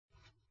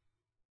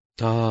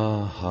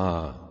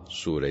Taha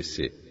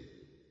suresi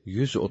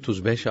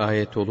 135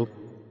 ayet olup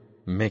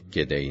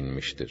Mekke'de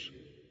inmiştir.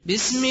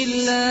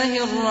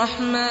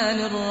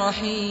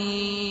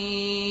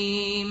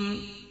 Bismillahirrahmanirrahim.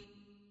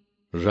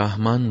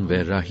 Rahman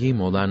ve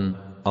Rahim olan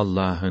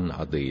Allah'ın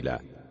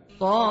adıyla.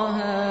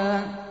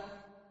 Taha.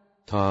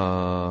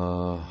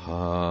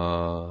 Taha.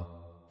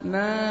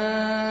 Ma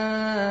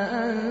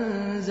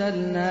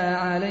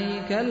enzelna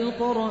aleykel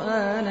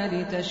Kur'ane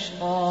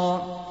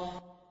liteşqa.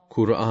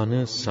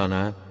 Kur'an'ı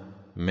sana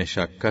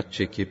meşakkat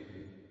çekip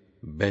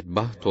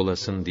bedbaht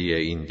olasın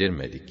diye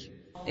indirmedik.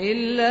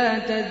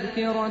 İlla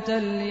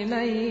tezkireten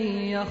limen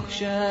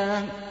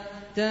yahşâ.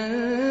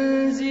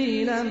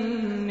 Tenzilen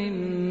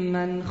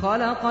mimmen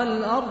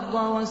halakal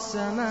arda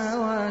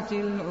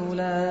vessemâvâtil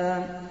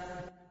ulâ.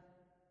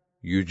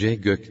 Yüce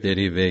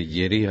gökleri ve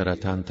yeri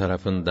yaratan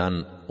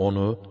tarafından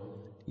onu,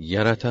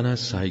 yaratana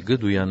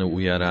saygı duyanı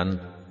uyaran,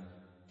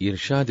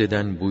 irşad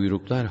eden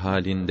buyruklar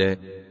halinde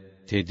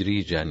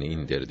tedricen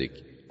indirdik.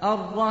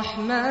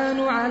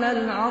 Er-Rahmanu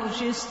alel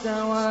arş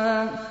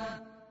istevâ.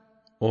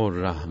 O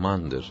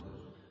Rahmandır,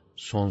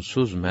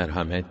 sonsuz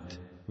merhamet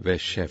ve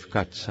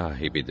şefkat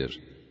sahibidir.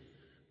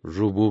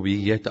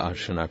 Rububiyet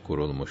arşına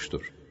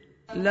kurulmuştur.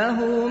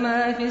 Lehu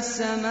ma fi's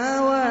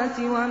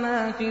semâvâti ve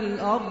ma fi'l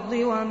ardı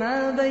ve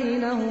ma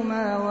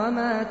beynehumâ ve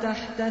ma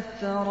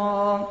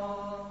tahte's-serâ.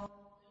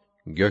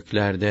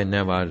 Göklerde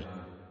ne var,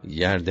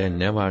 yerde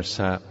ne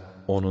varsa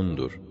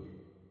O'nundur.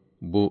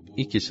 Bu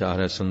ikisi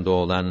arasında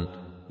olan,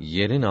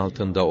 yerin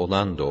altında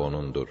olan da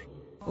O'nundur.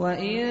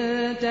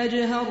 وَاِنْ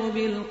تَجْهَرْ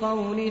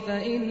بِالْقَوْلِ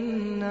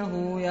فَاِنَّهُ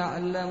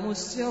يَعْلَمُ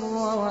السِّرَّ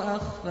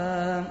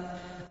وَأَخْفَى.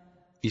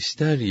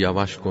 İster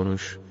yavaş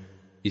konuş,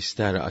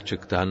 ister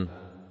açıktan,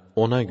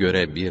 O'na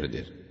göre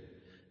birdir.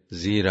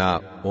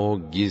 Zira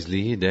O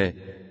gizliyi de,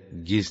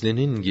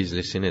 gizlinin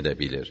gizlisini de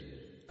bilir.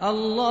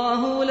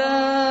 Allahu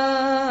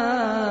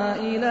la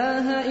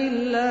ilahe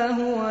illa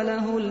huve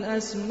lehul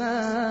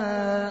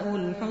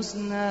esmâul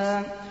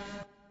husnâ.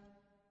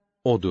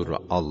 O'dur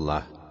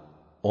Allah,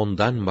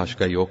 ondan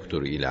başka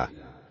yoktur ilah.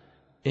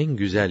 En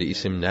güzel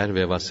isimler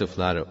ve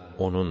vasıflar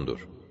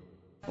O'nundur.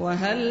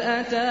 وَهَلْ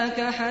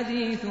أَتَاكَ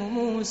حَدِيثُ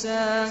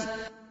مُوسَى.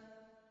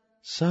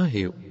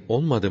 Sahi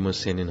olmadı mı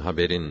senin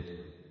haberin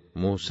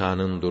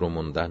Musa'nın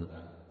durumundan?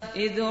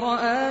 اِذْ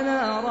رَأَى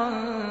نَارًا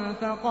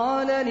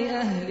فَقَالَ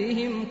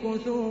لِأَهْلِهِمْ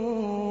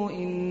كُثُوا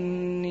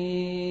إِنِّي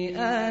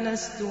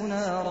آنَسْتُ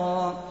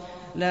نَارًا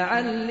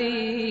لَعَلِّي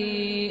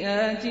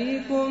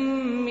آتِيكُمْ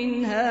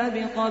مِنْهَا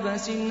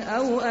بِقَبَسٍ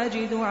أَوْ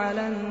أَجِدُ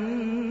عَلَى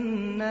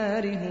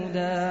النَّارِ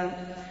هُدًى.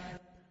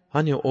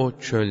 Hani o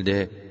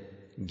çölde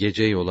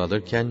gece yol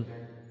alırken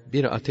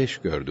bir ateş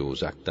gördü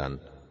uzaktan.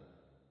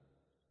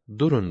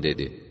 Durun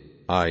dedi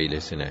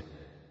ailesine.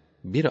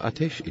 Bir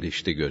ateş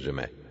ilişti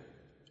gözüme.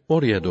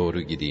 Oraya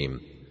doğru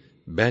gideyim.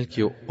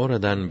 Belki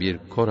oradan bir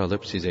kor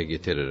alıp size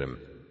getiririm.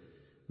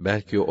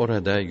 Belki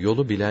orada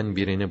yolu bilen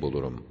birini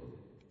bulurum.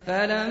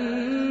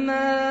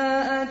 فَلَمَّا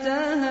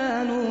أَتَاهَا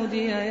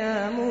نُودِيَ يَا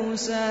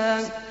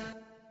مُوسَى.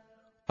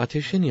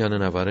 Ateşin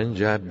yanına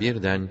varınca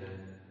birden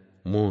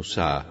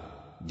Musa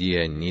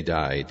diye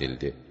nida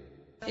edildi.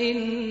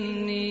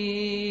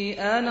 İnni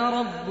ana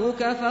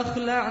rabbuka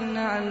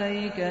fakhla'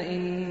 aleyke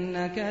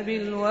inneke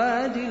bil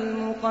vadil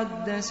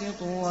mukaddes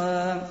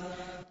tuwa.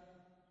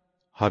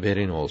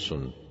 Haberin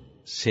olsun,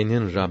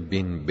 senin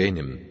Rabbin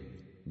benim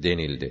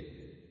denildi.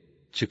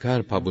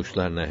 Çıkar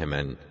pabuçlarını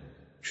hemen,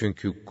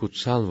 çünkü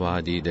kutsal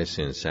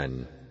vadidesin sen.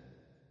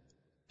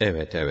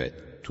 Evet,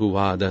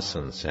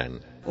 Tuva'dasın sen.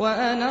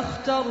 وَأَنَا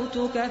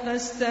اخْتَرْتُكَ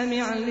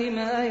فَاسْتَمِعْ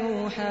لِمَا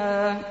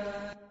يُوحَى.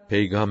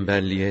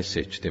 Peygamberliğe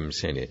seçtim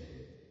seni.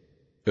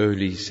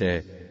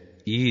 Öyleyse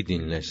iyi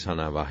dinle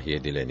sana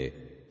vahyedileni.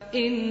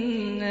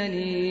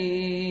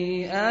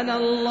 İnneni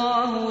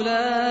anallahu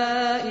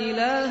la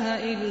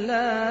ilahe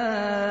illa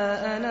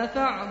ana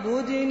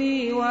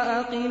fa'budni ve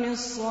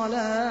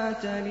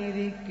akimissalate li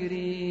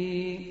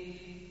zikri.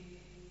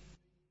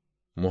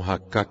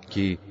 Muhakkak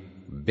ki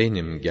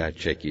benim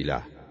gerçek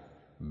ilah.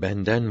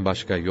 Benden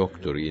başka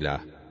yoktur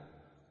ilah.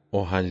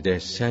 O halde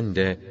sen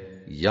de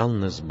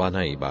yalnız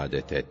bana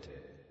ibadet et.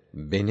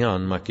 Beni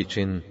anmak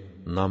için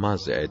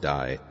namaz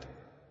eda et.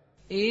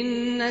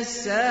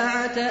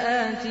 İnne's-sâ'ate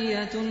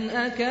âtiyetun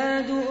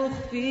ekâdu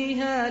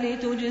uhfîhâ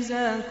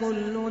litujzâ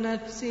kullu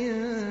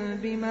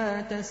nefsin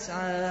bimâ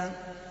tes'â.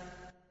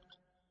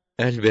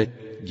 Elbet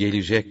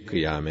gelecek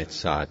kıyamet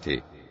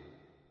saati.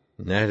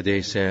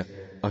 Neredeyse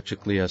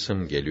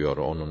açıklayasım geliyor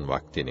onun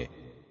vaktini.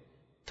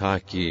 Ta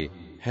ki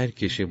her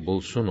kişi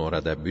bulsun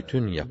orada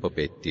bütün yapıp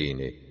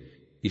ettiğini,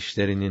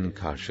 işlerinin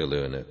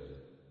karşılığını.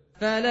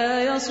 فَلَا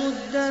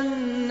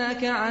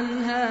يَصُدَّنَّكَ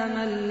عَنْهَا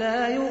مَنْ لَا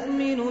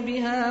يُؤْمِنُ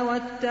بِهَا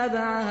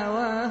وَاتَّبَعَ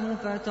هَوَاهُ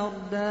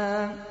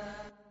فَتَرْدَى.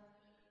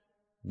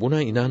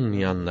 Buna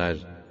inanmayanlar,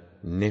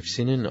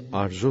 nefsinin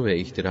arzu ve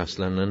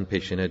ihtiraslarının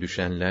peşine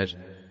düşenler,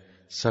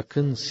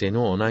 sakın seni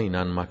ona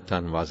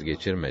inanmaktan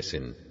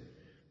vazgeçirmesin.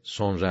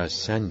 Sonra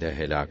sen de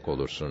helak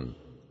olursun.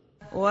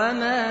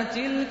 وَمَا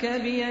تِلْكَ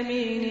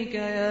بِيَمِينِكَ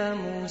يَا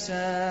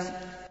مُوسَى.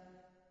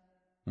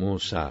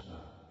 Musa,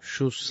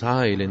 şu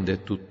sağ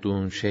elinde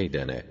tuttuğun şey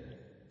de ne?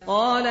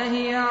 قال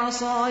هي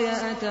عصاي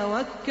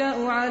أتوكأ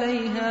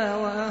عليها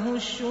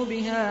وأهش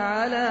بها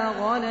على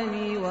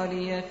غنمي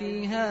ولي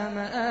فيها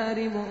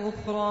مآرب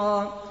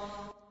أخرى.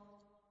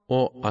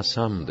 O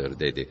asamdır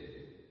dedi.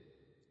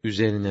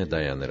 Üzerine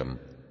dayanırım.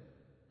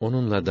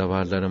 Onunla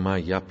davarlarıma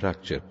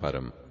yaprak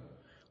çırparım.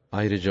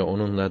 Ayrıca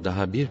onunla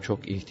daha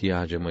birçok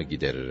ihtiyacımı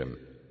gideririm.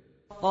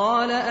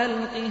 قال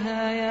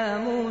ألقها يا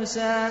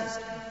موسى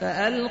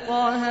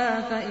فألقاها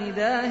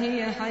فإذا هي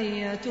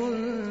حية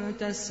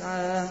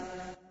تسعى.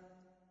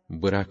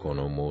 Bırak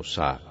onu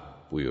Musa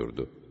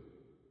buyurdu.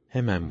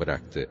 Hemen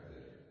bıraktı.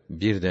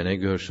 Bir de ne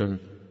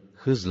görsün,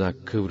 hızla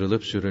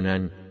kıvrılıp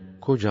sürünen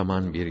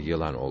kocaman bir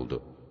yılan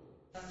oldu.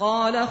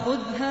 قال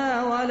خذها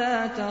ولا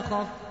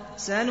تخف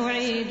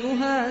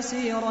سنعيدها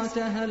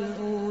سيرتها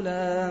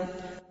الأولى.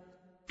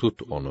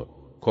 Tut onu,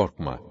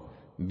 korkma.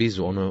 Biz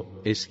onu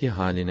eski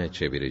haline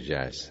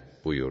çevireceğiz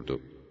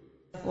buyurdu.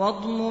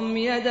 وَاضْمُمْ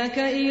يَدَكَ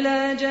إِلَى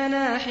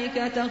جَنَاحِكَ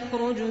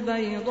تَخْرُجْ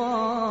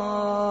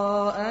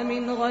بَيْضَاءَ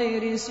مِنْ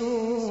غَيْرِ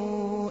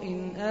سُوءٍ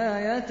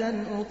آيَةً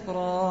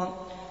أُخْرَى.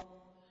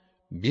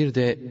 Bir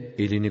de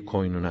elini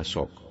koynuna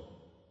sok.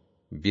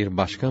 Bir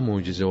başka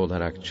mucize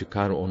olarak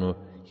çıkar onu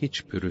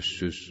hiç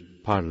pürüzsüz,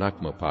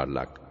 parlak mı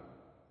parlak.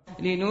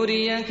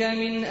 لِنُرِيَكَ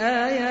مِنْ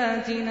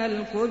آيَاتِنَا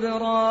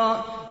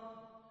الْكُبْرَى.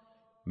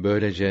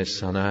 Böylece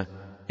sana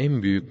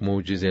en büyük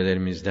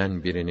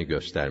mucizelerimizden birini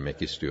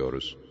göstermek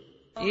istiyoruz.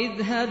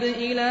 اذهب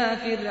إلى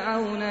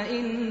فرعون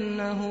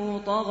إنه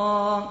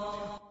طغى.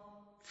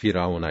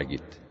 Firavun'a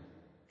git.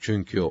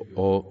 Çünkü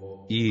o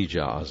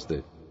iyice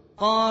azdı.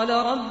 قال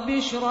رب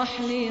اشرح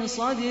لي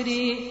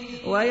صدري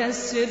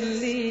ويسر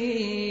لي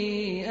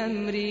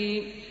أمري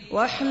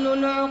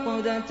واحلل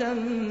عقدة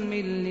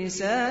من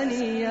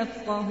لساني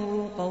يفقه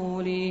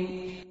قولي.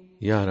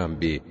 Ya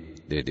Rabbi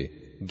dedi,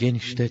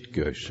 genişlet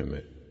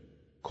göğsümü,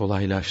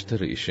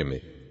 kolaylaştır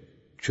işimi,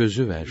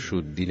 çözüver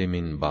şu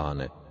dilimin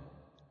bağını,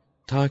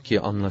 ta ki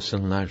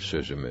anlasınlar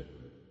sözümü.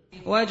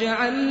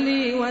 وَاجْعَلْ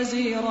لِي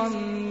وَزِيرًا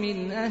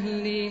مِّنْ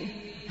أَهْلِي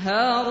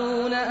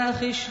هَارُونَ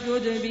أَخِي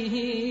اشْدُدْ بِهِ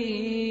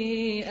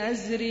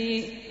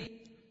أَزْرِي.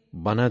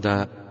 Bana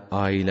da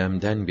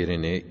ailemden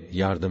birini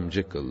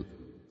yardımcı kıl,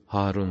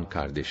 Harun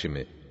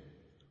kardeşimi.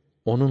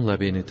 Onunla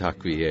beni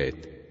takviye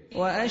et.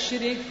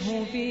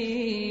 وَأَشْرِكْهُ فِي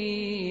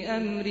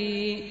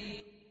أَمْرِي.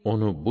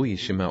 Onu bu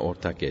işime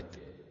ortak et.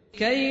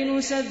 كَيْ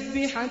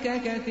نُسَبِّحَكَ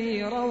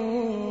كَثِيرًا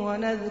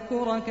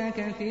وَنَذْكُرَكَ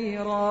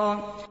كَثِيرًا.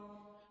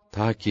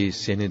 Ta ki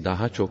seni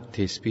daha çok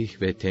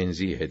tesbih ve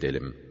tenzih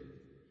edelim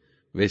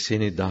ve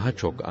seni daha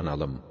çok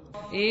analım.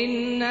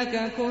 إِنَّكَ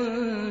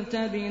كُنْتَ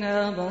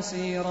بِنَا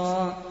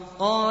بَصِيرًا.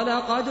 قَالَ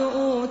قَدْ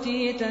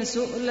أُوتِيتَ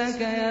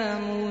سُؤْلَكَ يَا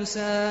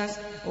مُوسَى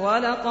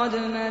وَلَقَدْ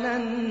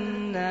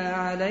مَنَنَّا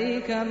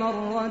عَلَيْكَ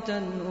مَرَّةً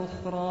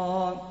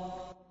أُخْرَى.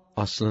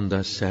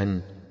 Aslında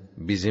sen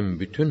bizim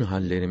bütün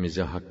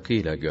hallerimizi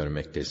hakkıyla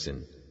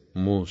görmektesin.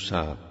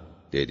 Musa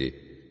dedi,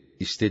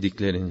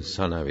 istediklerin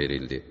sana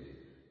verildi.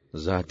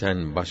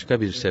 Zaten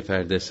başka bir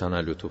seferde sana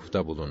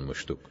lütufta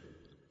bulunmuştuk.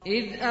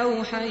 إِذْ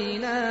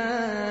أَوْحَيْنَا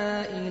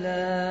إِلَى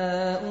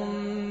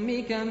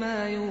أُمِّكَ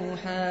مَا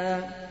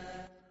يُوحَى.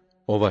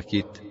 O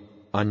vakit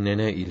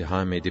annene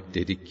ilham edip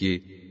dedik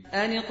ki,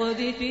 أَنِ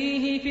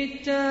اقْذِفِيهِ فِي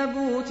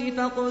التَّابُوتِ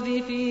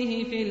فَاقْذِفِيهِ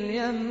فِي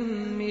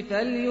الْيَمِّ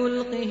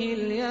فَلْيُلْقِهِ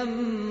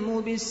الْيَمُّ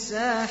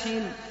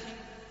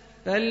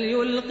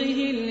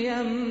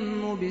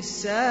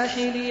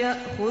بِالسَّاحِلِ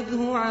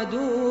يَأْخُذْهُ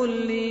عَدُوٌّ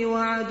لِّي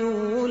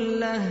وَعَدُوٌّ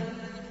لَّهُ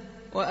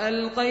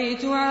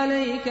وَأَلْقَيْتُ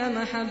عَلَيْكَ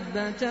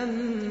مَحَبَّةً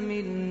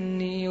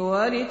مِّنِّي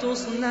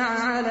وَلِتُصْنَعَ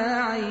عَلَىٰ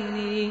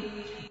عَيْنِي.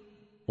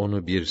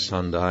 Onu bir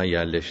sandığa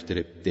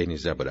yerleştirip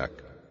denize bırak.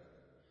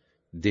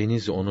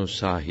 Deniz onu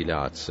sahile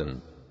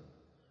atsın.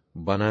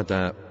 Bana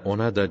da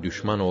ona da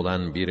düşman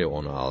olan biri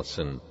onu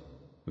alsın.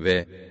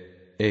 Ve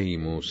ey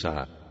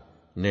Musa!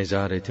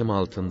 Nezaretim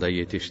altında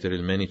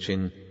yetiştirilmen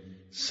için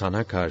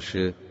sana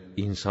karşı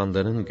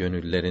insanların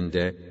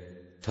gönüllerinde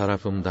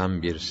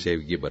tarafımdan bir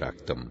sevgi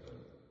bıraktım.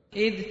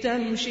 إِذْ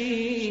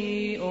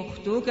تَمْشِي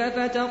أُخْتُكَ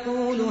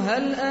فَتَقُولُ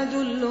هَلْ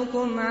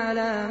أَدُلُّكُمْ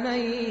عَلَىٰ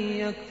مَنْ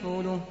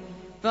يَكْفُلُهُ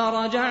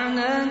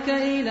فَرَجَعْنَاكَ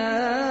إِلَىٰ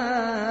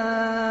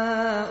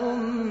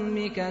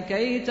أُمِّكَ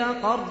كَيْ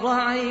تَقَرَّ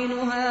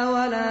عَيْنُهَا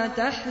وَلَا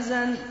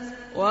تَحْزَنَ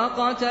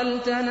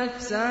وَقَتَلْتَ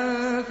نَفْسًا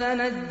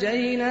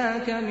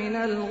فَنَجَّيْنَاكَ مِنَ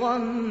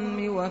الْغَمِّ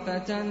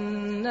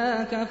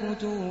وَفَتَنَّاكَ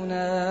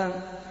فُتُونًا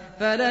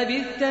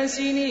فَلَبِثْتَ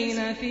سِنِينَ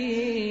فِي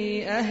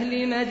أَهْلِ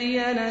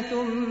مَدْيَنَ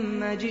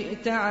ثُمَّ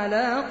جِئْتَ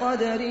عَلَىٰ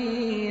قَدَرٍ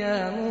يَا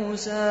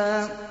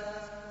مُوسَى.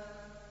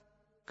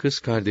 Kız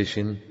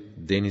kardeşin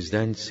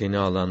denizden seni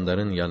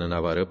alanların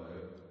yanına varıp,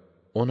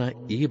 ona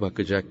iyi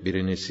bakacak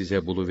birini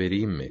size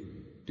buluvereyim mi?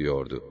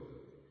 diyordu.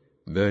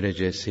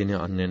 Böylece seni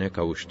annene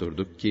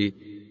kavuşturduk ki,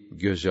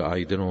 gözü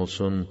aydın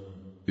olsun,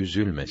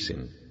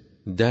 üzülmesin.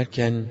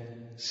 Derken,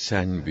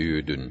 sen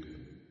büyüdün.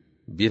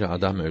 Bir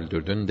adam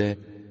öldürdün de,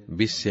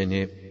 biz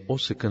seni o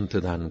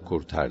sıkıntıdan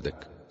kurtardık.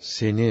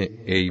 Seni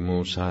ey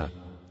Musa,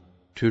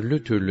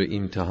 türlü türlü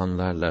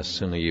imtihanlarla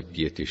sınayıp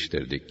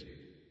yetiştirdik.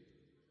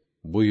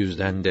 Bu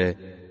yüzden de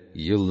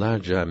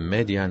yıllarca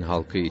Medyen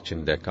halkı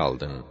içinde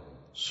kaldın.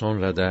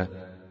 Sonra da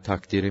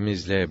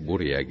takdirimizle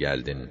buraya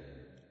geldin.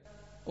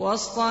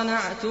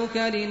 وَاصْطَنَعْتُكَ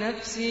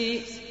لِنَفْسِي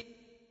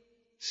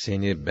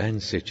Seni ben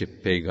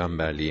seçip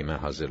peygamberliğime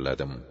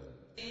hazırladım.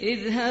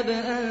 اذْهَبْ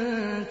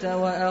أَنْتَ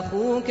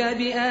وَأَخُوكَ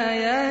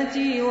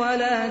بِآيَاتِي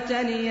وَلَا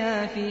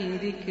تَنِيَا فِي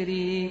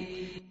ذِكْرِي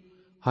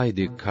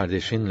Haydi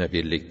kardeşinle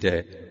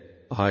birlikte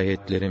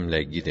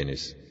ayetlerimle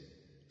gidiniz.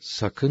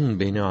 Sakın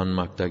beni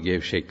anmakta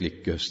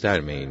gevşeklik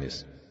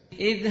göstermeyiniz.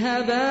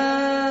 اذْهَبَا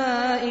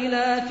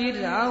إِلَى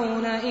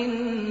فِرْعَوْنَ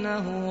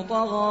إِنَّهُ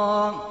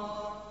طَغَى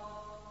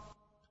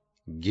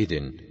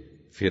Gidin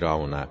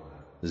Firavun'a,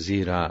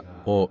 zira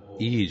o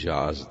iyice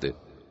azdı.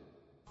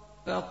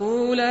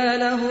 فَقُولَا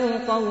لَهُ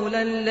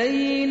قَوْلًا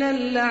لَيِّنًا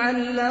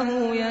لَعَلَّهُ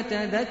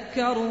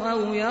يَتَذَكَّرُ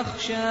أَوْ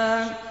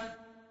يَخْشَى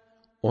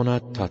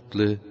Ona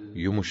tatlı,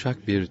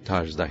 yumuşak bir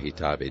tarzda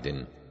hitap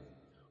edin.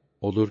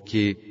 Olur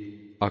ki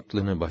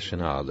aklını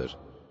başına alır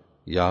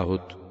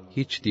yahut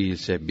hiç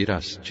değilse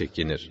biraz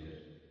çekinir.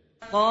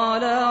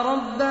 قَالَا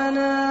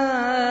رَبَّنَا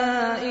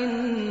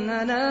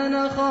إِنَّنَا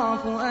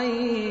نَخَافُ أَنْ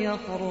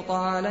يَفْرُطَ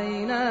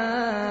عَلَيْنَا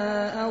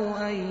أَوْ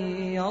أَنْ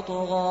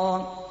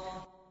يَطْغَى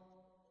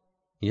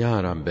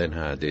Ya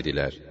Rabbena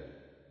dediler.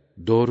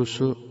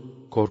 Doğrusu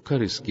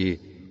korkarız ki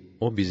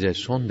o bize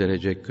son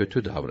derece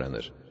kötü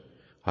davranır.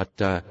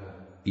 Hatta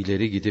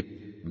ileri gidip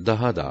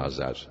daha da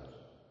azar.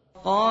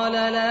 قَالَ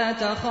لَا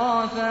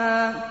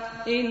تَخَافَا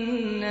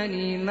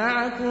إِنَّنِي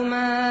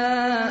مَعَكُمَا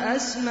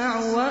أَسْمَعُ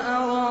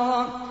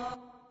وَأَرَى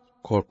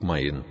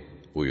Korkmayın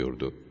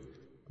buyurdu.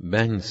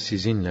 Ben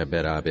sizinle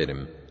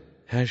beraberim.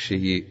 Her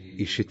şeyi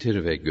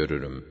işitir ve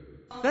görürüm.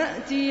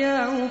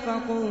 فَأْتِيَاهُ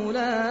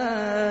فَقُولَا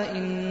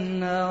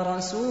إِنَّا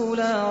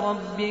رَسُولَا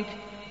رَبِّكَ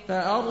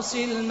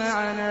فَأَرْسِلْ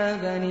مَعَنَا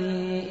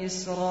بَنِي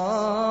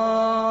إِسْرَائِيلَ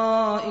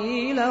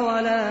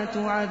وَلَا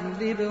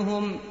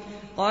تُعَذِّبْهُمْ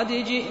قَدْ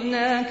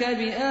جِئْنَاكَ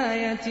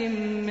بِآيَةٍ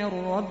مِّن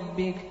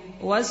رَّبِّكَ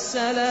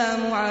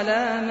وَالسَّلَامُ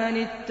عَلَى مَنِ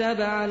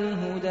اتَّبَعَ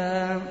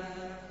الْهُدَى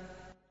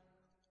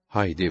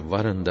Haydi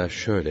varın da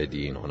şöyle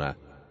deyin ona.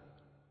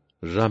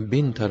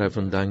 Rabbin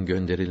tarafından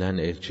gönderilen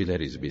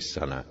elçileriz biz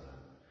sana.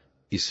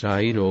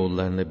 İsrail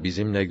oğullarını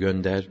bizimle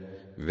gönder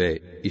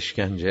ve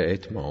işkence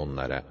etme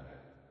onlara.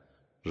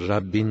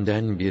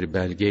 Rabbinden bir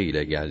belge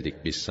ile geldik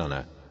biz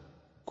sana.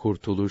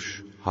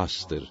 Kurtuluş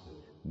hastır,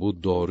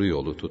 bu doğru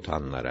yolu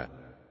tutanlara.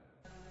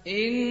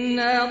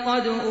 İnna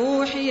kad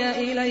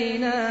uhiye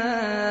ileyna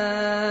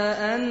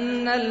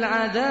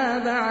ennel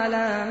azâbe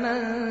alâ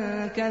men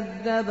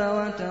kezzebe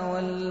ve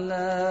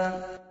tevellâ.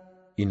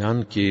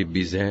 İnan ki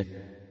bize,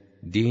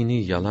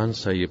 dini yalan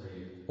sayıp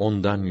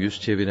ondan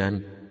yüz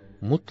çeviren,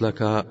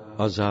 mutlaka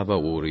azaba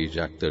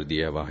uğrayacaktır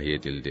diye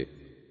vahyedildi.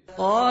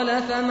 قَالَ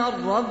فَمَنْ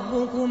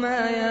رَبُّكُمَا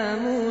يَا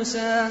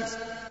مُوسَى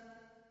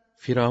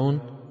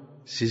Firavun,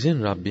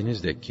 sizin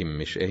Rabbiniz de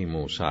kimmiş ey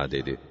Musa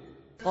dedi.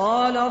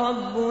 قَالَ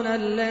رَبُّنَا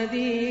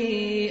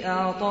الَّذ۪ي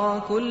أَعْطَى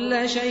كُلَّ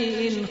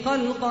شَيْءٍ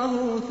خَلْقَهُ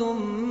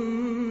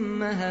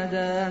ثُمَّ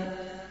هَدَى.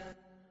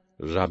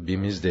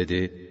 Rabbimiz dedi,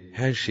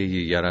 her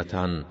şeyi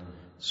yaratan,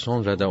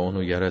 sonra da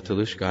onu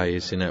yaratılış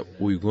gayesine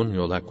uygun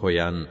yola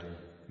koyan,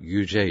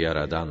 yüce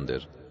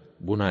Yaradandır.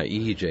 Buna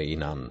iyice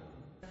inan.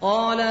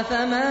 قَالَ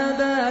فَمَا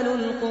بَالُ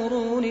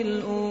الْقُرُونِ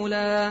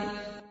الْأُولَى.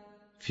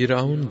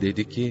 Firavun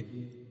dedi ki,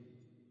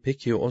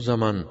 peki o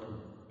zaman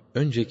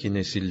önceki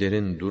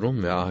nesillerin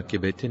durum ve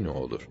akıbeti ne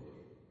olur?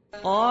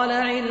 قَالَ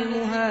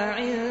عِلْمُهَا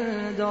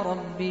عِندَ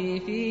رَبِّي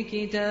فِي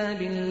كِتَابٍ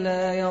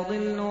لَا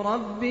يَضِلُّ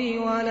رَبِّي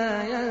وَلَا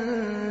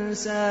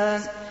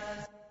يَنْسَى.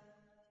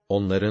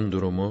 Onların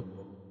durumu,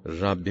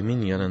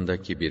 Rabbimin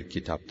yanındaki bir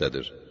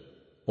kitaptadır.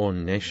 O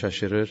ne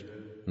şaşırır,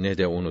 ne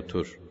de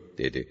unutur,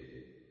 dedi.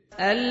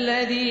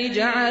 الَّذ۪ي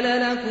جَعَلَ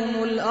لَكُمُ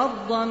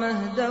الْأَرْضَ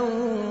مَهْدًا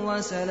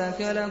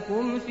وَسَلَكَ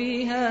لَكُمْ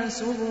فِيهَا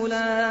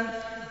سُبُلًا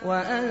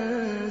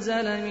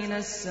وَأَنْزَلَ مِنَ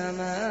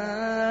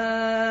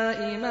السَّمَاءِ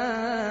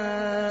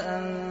مَاءً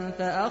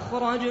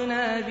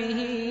فَأَخْرَجْنَا بِهِ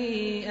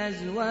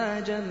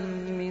أَزْوَاجًا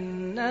مِّن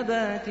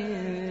نَّبَاتٍ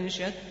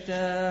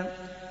شَتَّى.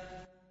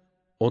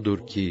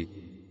 Odur ki,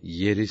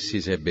 yeri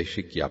size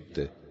beşik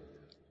yaptı.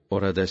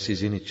 Orada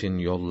sizin için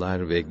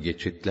yollar ve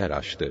geçitler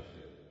açtı.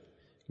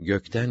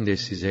 Gökten de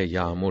size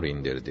yağmur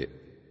indirdi.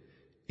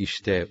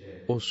 İşte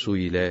o su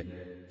ile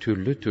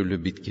türlü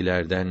türlü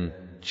bitkilerden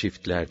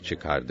çiftler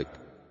çıkardık.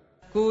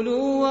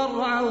 كُلُوا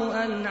وَارْعَوْا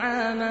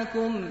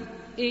أَنْعَامَكُمْ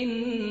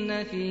إِنَّ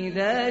فِي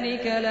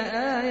ذَٰلِكَ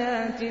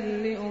لَآيَاتٍ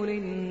لِأُولِي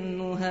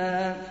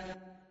النُّهَى.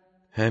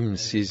 Hem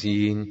siz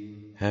yiyin,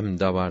 hem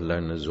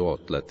davarlarınızı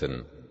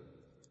otlatın.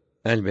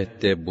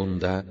 Elbette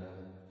bunda,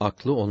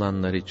 aklı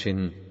olanlar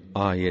için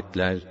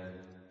ayetler,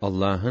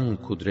 Allah'ın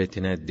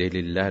kudretine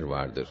deliller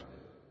vardır.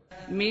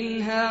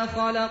 مِنْهَا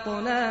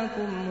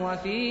خَلَقْنَاكُمْ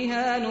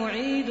وَفِيهَا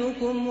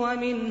نُعِيدُكُمْ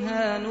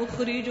وَمِنْهَا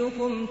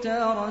نُخْرِجُكُمْ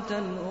تَارَةً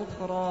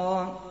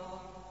أُخْرَى.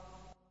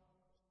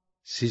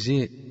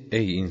 Sizi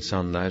ey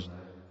insanlar,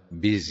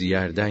 biz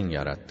yerden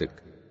yarattık.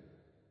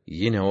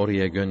 yine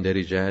oraya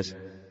göndereceğiz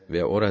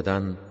ve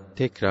oradan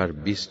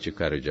tekrar biz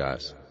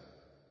çıkaracağız.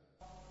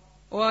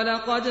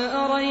 وَلَقَدْ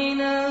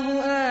أَرَيْنَاهُ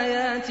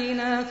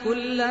آيَاتِنَا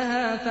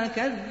كُلَّهَا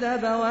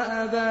فَكَذَّبَ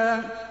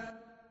وَأَبَى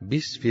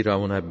Biz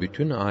Firavun'a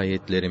bütün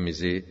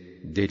ayetlerimizi,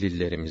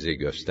 delillerimizi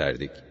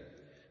gösterdik.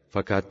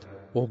 Fakat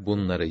o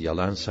bunları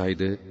yalan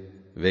saydı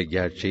ve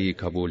gerçeği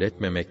kabul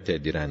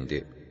etmemekte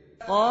direndi.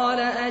 قَالَ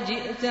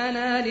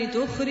أَجِئْتَنَا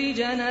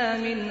لِتُخْرِجَنَا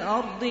مِنْ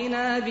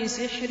أَرْضِنَا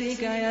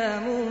بِسِحْرِكَ يَا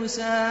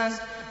مُوسَى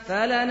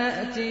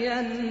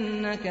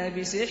فَلَنَأْتِيَنَّكَ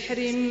بِسِحْرٍ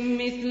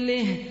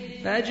مِثْلِهِ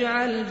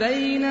فَاجْعَلْ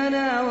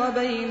بَيْنَنَا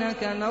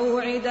وَبَيْنَكَ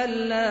مَوْعِدًا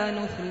لَا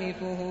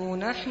نُخْلِفُهُ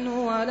نَحْنُ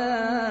وَلَا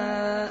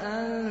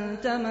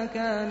أَنْتَ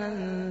مَكَانًا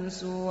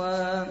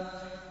سُوًى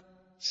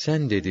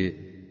Sen dedi,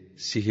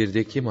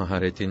 sihirdeki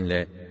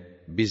maharetinle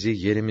bizi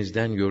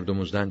yerimizden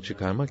yurdumuzdan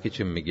çıkarmak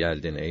için mi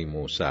geldin ey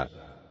Musa?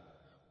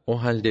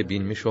 O halde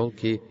bilmiş ol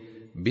ki,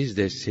 biz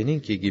de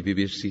seninki gibi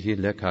bir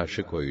sihirle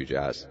karşı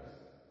koyacağız.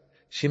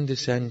 Şimdi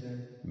sen,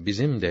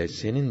 bizim de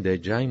senin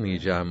de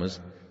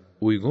caymayacağımız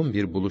uygun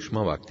bir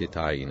buluşma vakti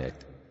tayin et.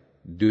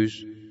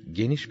 Düz,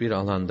 geniş bir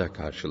alanda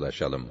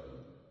karşılaşalım.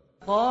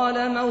 قَالَ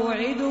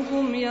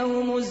مَوْعِدُكُمْ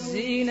يَوْمُ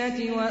الزِّينَةِ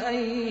وَأَنْ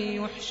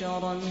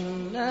يُحْشَرَ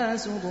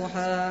النَّاسُ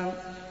ضُحًى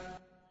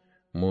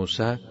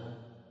Musa,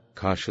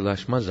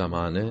 karşılaşma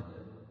zamanı,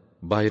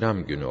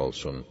 bayram günü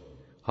olsun.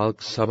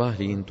 Halk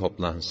sabahleyin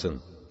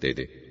toplansın,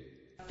 dedi.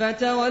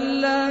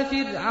 فَتَوَلَّى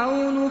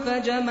فِرْعَوْنُ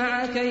فَجَمَعَ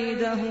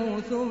كَيْدَهُ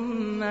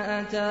ثُمَّ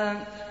أَتَى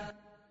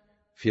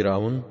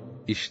Firavun,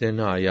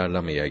 işlerini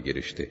ayarlamaya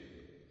girişti.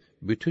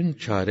 Bütün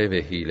çare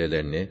ve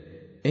hilelerini,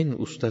 en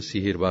usta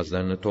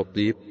sihirbazlarını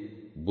toplayıp,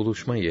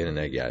 buluşma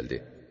yerine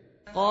geldi.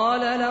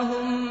 قَالَ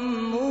لَهُمْ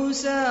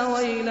مُوسَى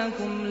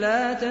وَيْلَكُمْ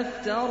لَا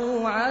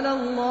تَفْتَرُوا عَلَى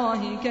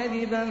اللّٰهِ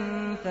كَذِبًا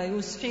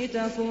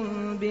فَيُسْحِتَكُمْ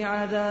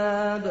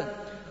بِعَذَابٍ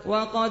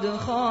وَقَدْ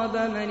خَابَ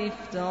مَنِ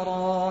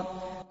افْتَرَى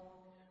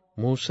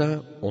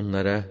Musa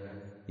onlara,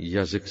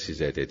 yazık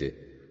size dedi.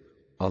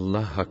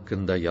 Allah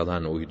hakkında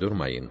yalan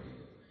uydurmayın.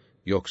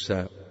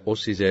 Yoksa o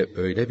size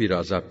öyle bir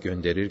azap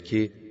gönderir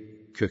ki,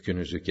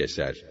 kökünüzü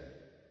keser.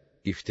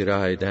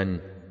 İftira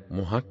eden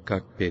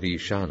muhakkak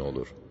perişan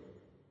olur.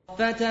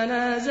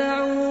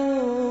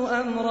 فَتَنَازَعُوا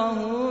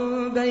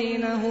أَمْرَهُمْ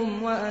بَيْنَهُمْ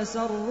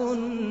وَأَسَرُّوا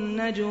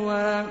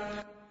النَّجْوَى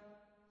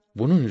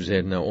Bunun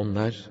üzerine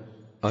onlar,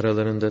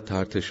 aralarında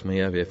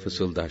tartışmaya ve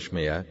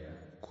fısıldaşmaya,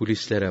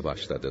 kulislere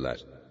başladılar.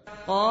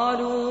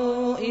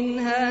 قَالُوا إِنْ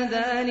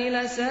هَذَانِ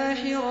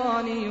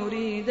لَسَاحِرَانِ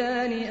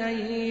يُرِيدَانِ أَنْ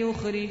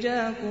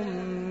يُخْرِجَاكُمْ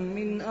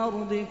مِنْ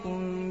أَرْضِكُمْ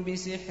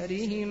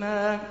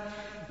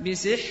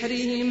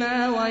بِسِحْرِهِمَا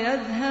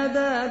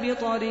وَيَذْهَبَا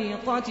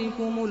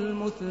بِطَرِيقَتِكُمُ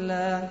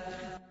الْمُثْلَى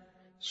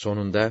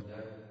Sonunda,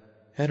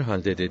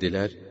 herhalde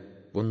dediler,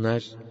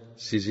 bunlar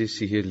sizi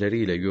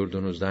sihirleriyle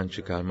yurdunuzdan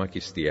çıkarmak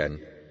isteyen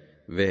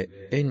ve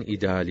en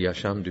ideal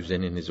yaşam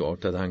düzeninizi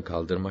ortadan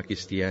kaldırmak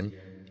isteyen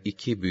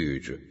iki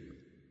büyücü.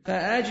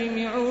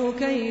 فَأَجْمِعُوا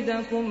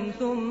كَيْدَكُمْ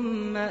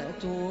ثُمَّ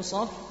أْتُوا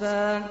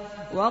صَفًّا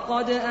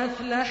وَقَدْ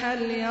أَفْلَحَ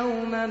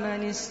الْيَوْمَ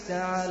مَنِ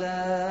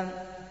اسْتَعْلَى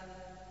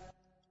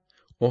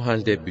O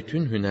halde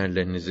bütün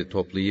hünerlerinizi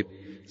toplayıp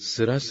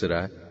sıra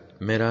sıra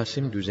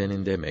merasim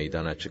düzeninde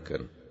meydana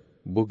çıkın.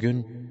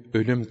 Bugün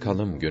ölüm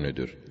kalım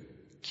günüdür.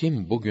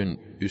 Kim bugün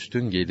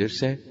üstün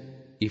gelirse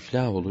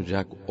iflah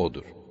olacak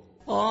odur.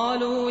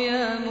 قَالُوا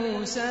يَا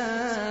مُوسَى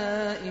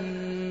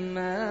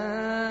إِمَّا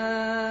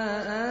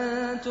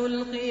أَن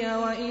تُلْقِيَ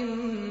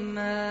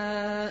وَإِمَّا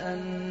أَن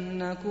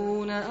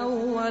نَّكُونَ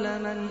أَوَّلَ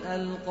مَنْ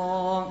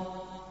أَلْقَى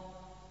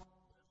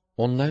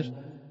Onlar,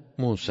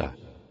 Musa,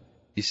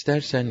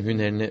 istersen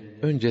hünerini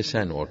önce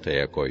sen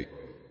ortaya koy,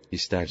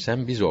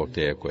 istersen biz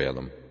ortaya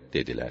koyalım,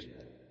 dediler.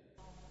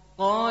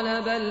 قَالَ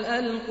بَلْ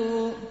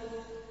أَلْقُوا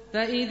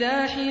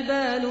فَإِذَا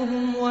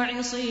حِبَالُهُمْ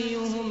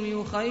وَعِصِيُّهُمْ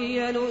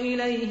يُخَيَّلُ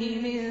إِلَيْهِ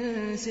مِنْ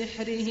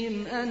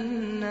سِحْرِهِمْ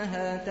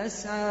أَنَّهَا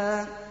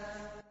تَسْعَى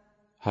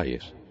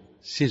Hayır,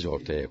 siz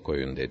ortaya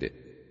koyun dedi.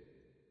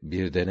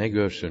 Bir de ne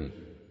görsün,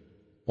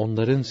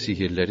 onların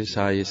sihirleri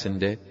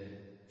sayesinde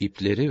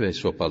ipleri ve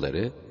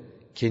sopaları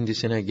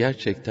kendisine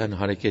gerçekten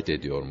hareket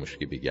ediyormuş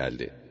gibi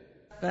geldi.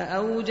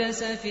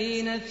 فَأَوْجَسَ فِي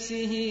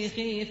نَفْسِهِ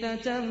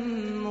خِيفَةً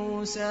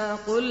مُوسَى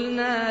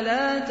قُلْنَا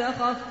لَا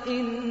تَخَفْ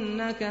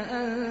إِنَّكَ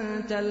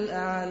أَنْتَ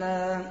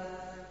الْأَعْلَى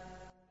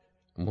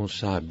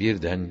Musa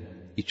birden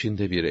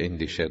içinde bir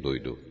endişe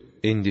duydu.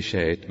 Endişe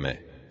etme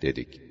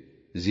dedik.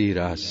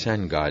 Zira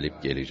sen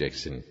galip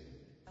geleceksin.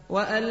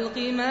 وَأَلْقِ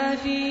مَا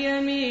فِي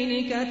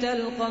يَمِينِكَ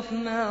تَلْقَفْ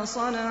مَا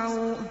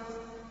صَنَعُوا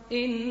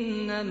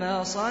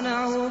إِنَّمَا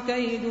صَنَعُوا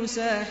كَيْدُ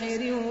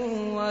سَاحِرٍ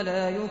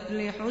وَلَا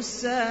يُفْلِحُ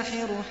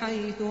السَّاحِرُ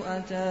حَيْثُ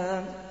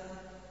أَتَى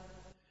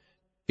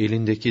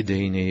Elindeki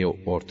değneği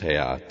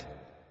ortaya at.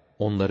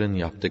 Onların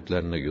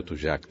yaptıklarını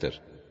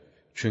yutacaktır.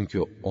 Çünkü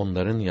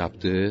onların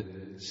yaptığı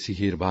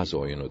sihirbaz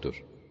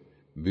oyunudur.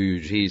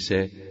 Büyücü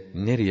ise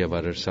nereye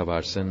varırsa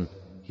varsın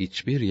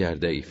hiçbir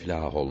yerde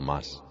iflah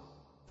olmaz.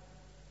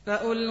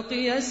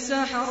 فَأُلْقِيَ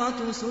السَّحَرَةُ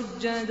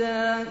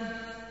سُجَّدًا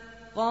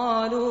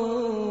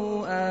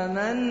قالوا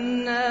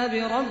آمنا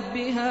برب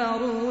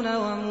هارون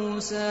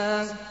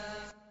وموسى.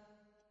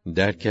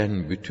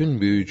 Derken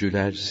bütün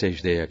büyücüler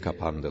secdeye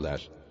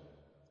kapandılar.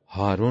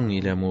 Harun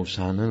ile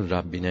Musa'nın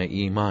Rabbine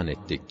iman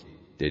ettik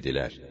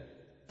dediler.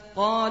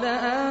 قال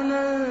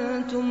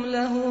آمنتم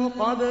له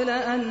قبل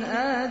أن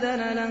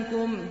آذن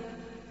لكم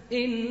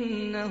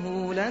إنه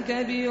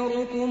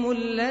لكبيركم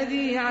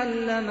الذي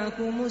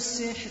علمكم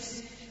السحر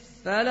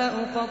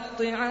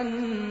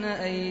فلأقطعن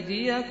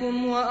أيديكم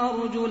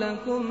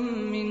وأرجلكم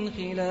من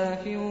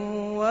خلاف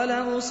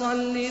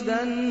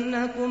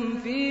ولأصلبنكم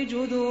في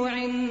جذوع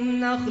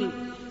النخل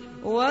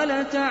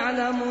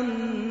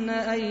وَلَتَعْلَمُنَّ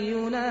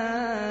أَيُّنَا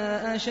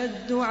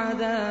أَشَدُّ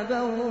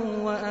عَذَابًا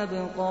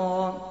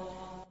وَأَبْقَى.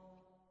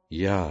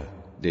 Ya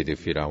dedi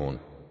Firavun,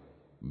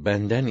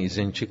 benden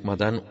izin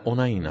çıkmadan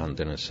ona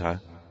inandınız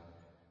ha?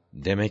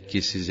 Demek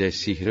ki size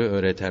sihri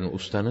öğreten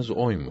ustanız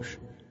oymuş.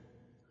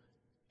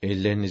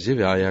 Ellerinizi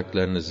ve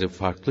ayaklarınızı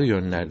farklı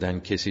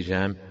yönlerden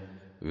keseceğim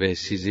ve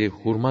sizi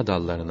hurma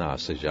dallarına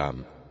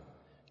asacağım.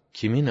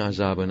 Kimin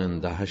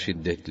azabının daha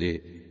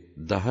şiddetli,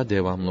 daha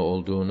devamlı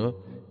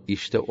olduğunu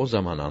İşte o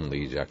zaman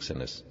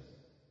anlayacaksınız.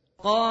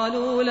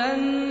 قَالُوا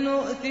لَن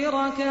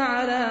نُؤْثِرَكَ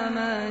عَلَى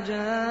مَا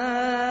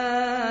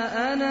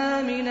جَاءَنَا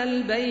مِنَ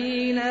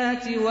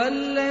الْبَيِّنَاتِ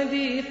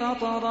وَالَّذِي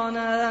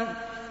فَطَرَنَا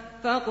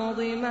فَاقْضِ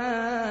مَا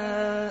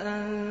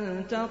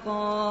أَنْتَ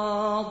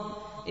قَاضٍ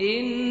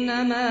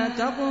إِنَّمَا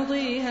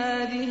تَقْضِي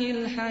هَذِهِ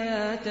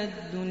الْحَيَاةَ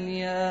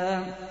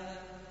الدُّنْيَا.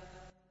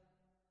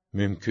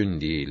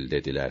 Mümkün değil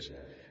dediler.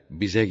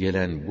 Bize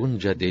gelen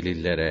bunca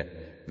delillere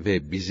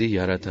ve bizi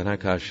yaratana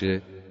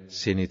karşı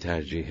seni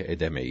tercih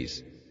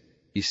edemeyiz.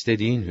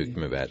 İstediğin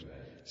hükmü ver.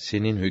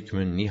 Senin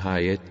hükmün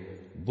nihayet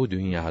bu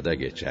dünyada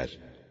geçer.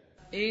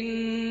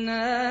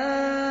 İnna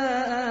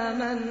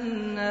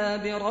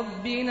amennâ bi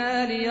rabbina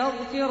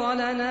liyaghfir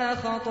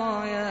lana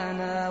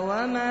hatâyâna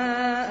ve mâ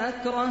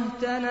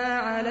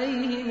ekrehtena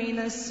aleyhi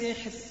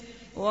mine's-sihr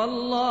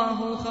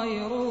vallâhu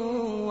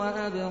hayrun ve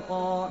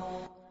ebqâ.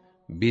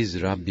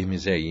 Biz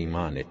Rabbimize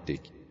iman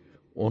ettik.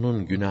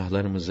 Onun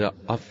günahlarımızı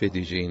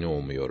affedeceğini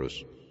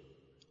umuyoruz.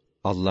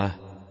 Allah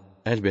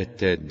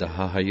elbette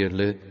daha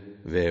hayırlı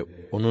ve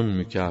onun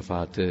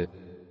mükafatı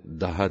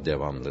daha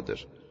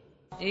devamlıdır.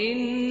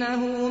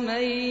 İnnehu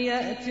men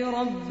ya'ti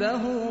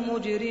rabbehu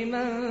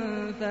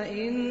mucrimen fe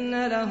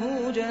inne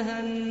lehu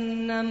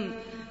cehennem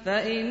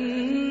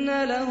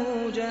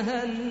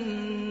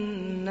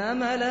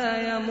la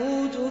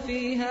yemutu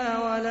fiha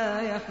ve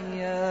la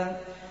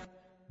yahya.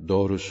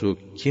 Doğrusu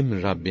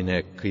kim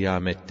Rabbine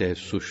kıyamette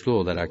suçlu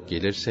olarak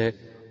gelirse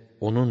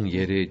onun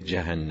yeri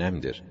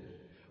cehennemdir.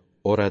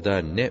 Orada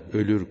ne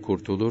ölür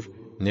kurtulur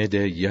ne de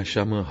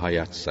yaşamı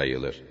hayat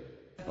sayılır.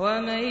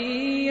 وَمَنْ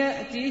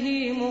يَأْتِهِ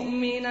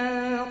مُؤْمِنًا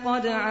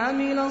قَدْ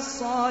عَمِلَ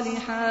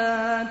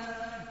الصَّالِحَاتِ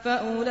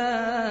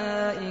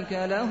فَأُولَٰئِكَ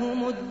لَهُمُ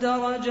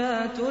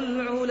الدَّرَجَاتُ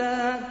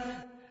الْعُلَى.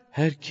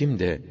 Her kim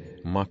de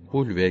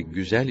makbul ve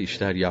güzel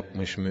işler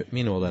yapmış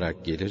mümin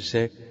olarak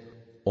gelirse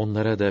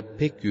onlara da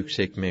pek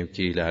yüksek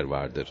mevkiler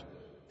vardır.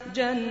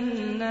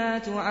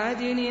 جَنَّاتُ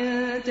عَدْنٍ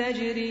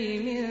تَجْرِي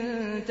مِنْ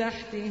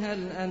تَحْتِهَا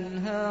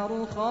الْأَنْهَارُ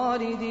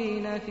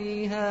خَالِدِينَ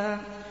فِيهَا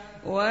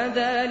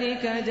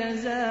وَذَٰلِكَ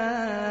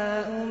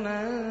جَزَاءُ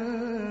مَنْ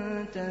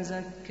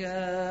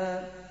تَزَكَّى.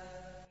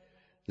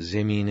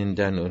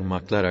 Zemininden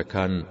ırmaklar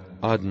akan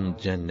Adn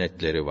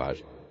cennetleri var.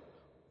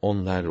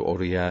 Onlar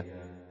oraya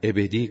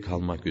ebedi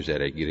kalmak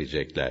üzere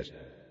girecekler.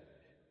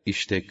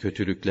 İşte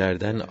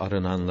kötülüklerden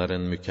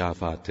arınanların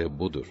mükafatı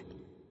budur.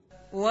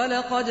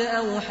 وَلَقَدْ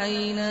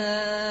أَوْحَيْنَا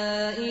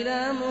إِلَى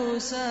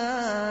مُوسَىٰ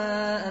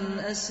أَنْ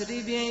أَسْرِ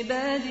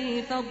بِعِبَادِي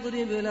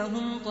فَاضْرِبْ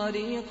لَهُمْ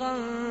طَرِيقًا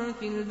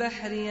فِي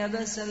الْبَحْرِ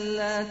يَبَسًا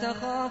لَا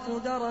تَخَافُ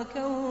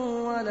دَرَكًا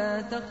وَلَا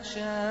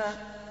تَخْشَىٰ.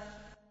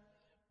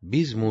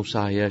 Biz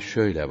Musa'ya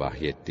şöyle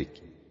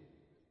vahyettik.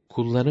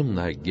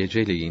 Kullarımla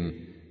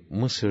geceleyin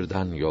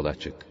Mısır'dan yola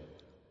çık.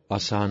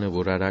 Asanı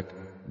vurarak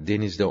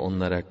denizde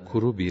onlara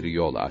kuru bir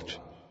yol aç.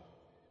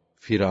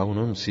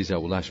 Firavun'un size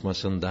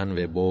ulaşmasından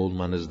ve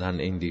boğulmanızdan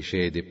endişe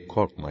edip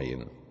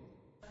korkmayın.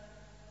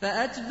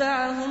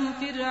 فَأَتْبَعَهُمْ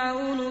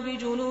فِرْعَوْنُ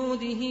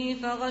بِجُنُودِهِ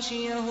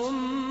فَغَشِيَهُمْ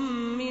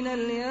مِنَ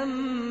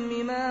الْيَمِّ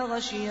مَا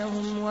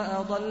غَشِيَهُمْ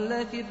وَأَضَلَّ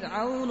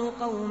فِرْعَوْنُ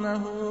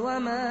قَوْمَهُ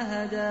وَمَا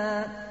هَدَى.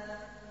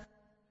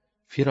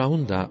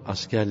 Firavun da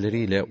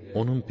askerleriyle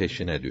onun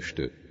peşine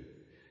düştü.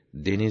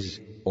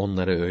 Deniz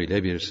onları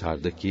öyle bir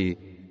sardı ki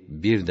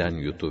birden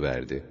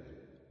yutuverdi.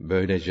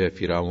 Böylece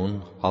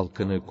Firavun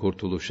halkını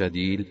kurtuluşa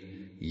değil,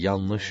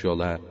 yanlış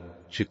yola,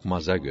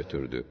 çıkmaza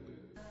götürdü.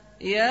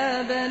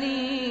 Ya bani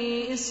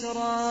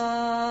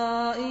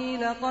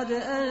İsrail kad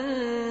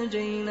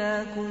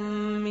enceynâkum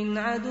min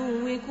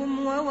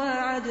aduvvikum ve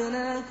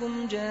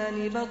vaadnâkum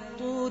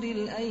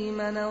cânibe't-tûril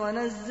eymen ve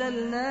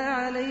nezzelnâ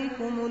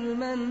aleykumul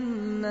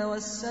menne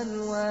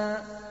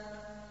vesselvâ.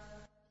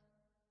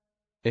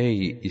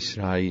 Ey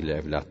İsrail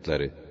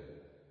evlatları!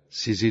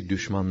 Sizi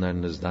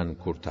düşmanlarınızdan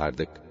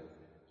kurtardık.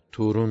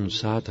 Tur'un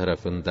sağ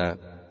tarafında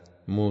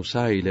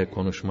Musa ile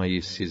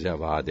konuşmayı size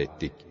vaat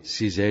ettik.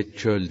 Size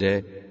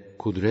çölde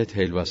kudret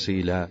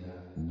helvasıyla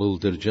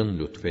bıldırcın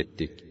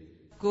lütfettik.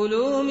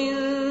 كُلُوا مِنْ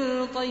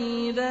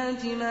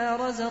طَيِّبَاتِ مَا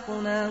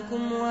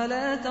رَزَقْنَاكُمْ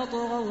وَلَا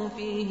تَطْغَوْا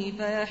فِيهِ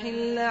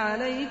فَيَحِلَّ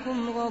عَلَيْكُمْ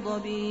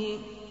غَضَبِي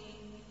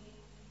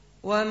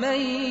وَمَنْ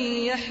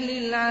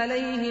يَحْلِلْ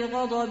عَلَيْهِ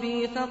غَضَبِي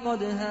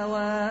فَقَدْ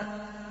هَوَى.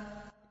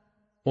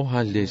 O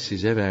halde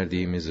size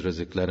verdiğimiz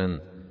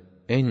rızıkların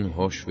en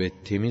hoş ve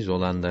temiz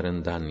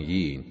olanlarından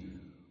yiyin.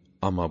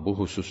 Ama bu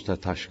hususta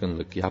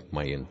taşkınlık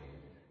yapmayın.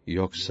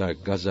 Yoksa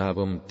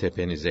gazabım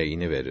tepenize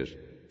iniverir.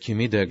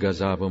 Kimi de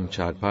gazabım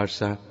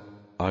çarparsa,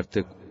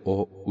 artık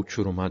o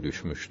uçuruma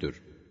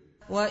düşmüştür.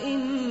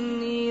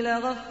 وَإِنِّي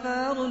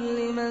لَغَفَّارٌ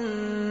لِمَنْ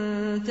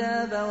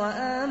تَابَ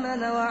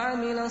وَآمَنَ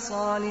وَعَمِلَ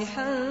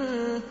صَالِحًا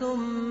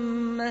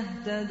ثُمَّ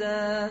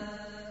اهْتَدَى.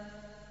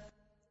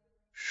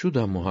 Şu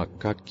da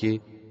muhakkak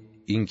ki,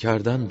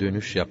 inkardan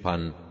dönüş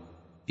yapan,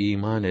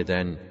 iman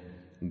eden,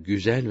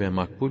 güzel ve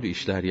makbul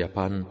işler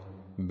yapan,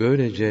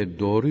 böylece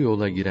doğru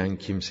yola giren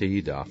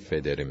kimseyi de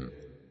affederim.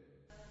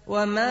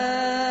 وَمَا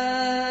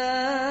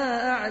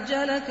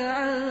أَعْجَلَكَ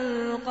عَنْ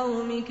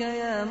قَوْمِكَ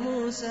يَا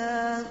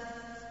مُوسَى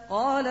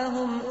قَالَ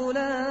هُمْ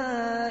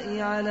أُولَٰئِ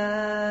عَلَىٰ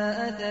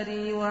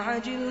أَثَرِي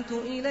وَعَجِلْتُ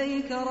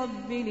إِلَيْكَ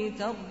رَبِّ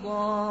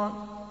لِتَرْضَىٰ.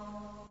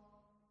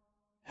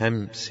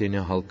 Hem seni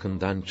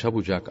halkından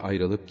çabucak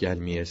ayrılıp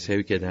gelmeye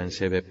sevk eden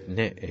sebep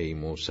ne ey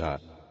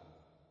Musa?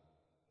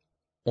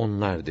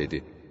 Onlar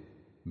dedi,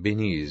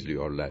 beni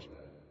izliyorlar.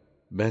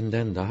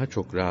 Benden daha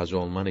çok razı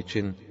olman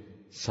için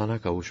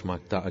sana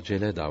kavuşmakta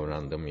acele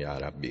davrandım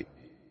ya Rabbi.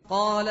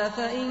 قَالَ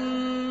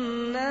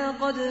فَإِنَّا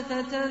قَدْ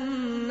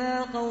فَتَنَّا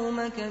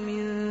قَوْمَكَ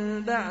مِنْ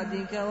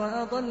بَعْدِكَ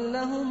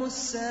وَأَضَلَّهُمُ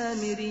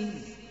السَّامِرِيُّ.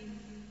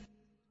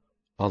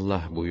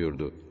 Allah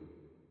buyurdu,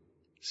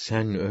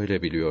 sen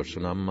öyle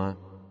biliyorsun ama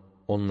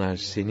onlar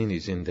senin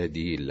izinde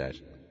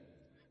değiller.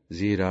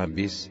 Zira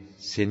biz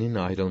senin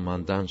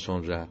ayrılmandan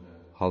sonra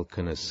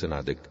halkını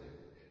sınadık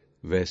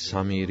ve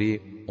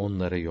Samiri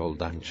onları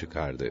yoldan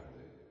çıkardı.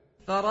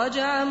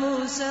 فَرَجَعَ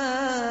مُوسَى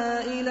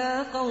إِلَى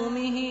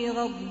قَوْمِهِ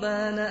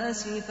غَضْبَانَ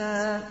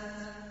أَسِفًا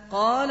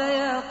قَالَ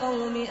يَا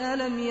قَوْمِ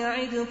أَلَمْ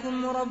يَعِدْكُمْ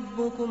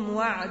رَبُّكُمْ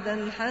وَعْدًا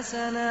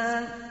حَسَنًا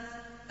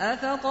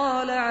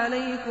أَفَطَالَ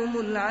عَلَيْكُمُ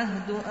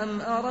الْعَهْدُ أَمْ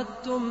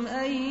أَرَدتُّمْ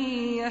أَنْ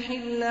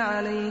يَحِلَّ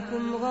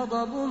عَلَيْكُمْ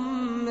غَضَبٌ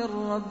مِّنْ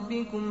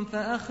رَبِّكُمْ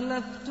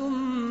فَأَخْلَفْتُمْ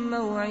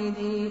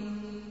مَوْعِدِي.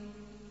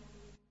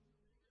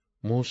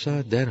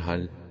 Musa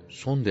derhal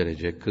son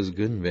derece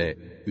kızgın ve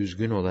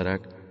üzgün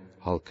olarak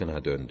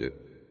halkına döndü.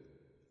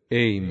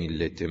 Ey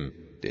milletim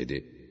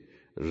dedi.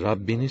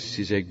 Rabbiniz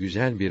size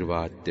güzel bir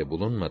vaatte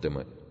bulunmadı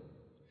mı?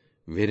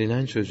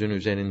 Verilen sözün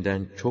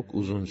üzerinden çok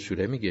uzun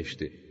süre mi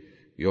geçti?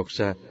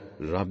 Yoksa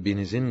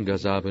Rabbinizin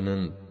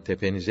gazabının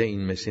tepenize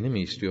inmesini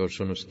mi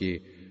istiyorsunuz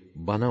ki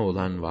bana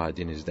olan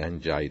vaadinizden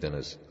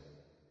caydınız?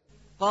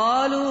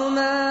 قَالُوا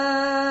مَا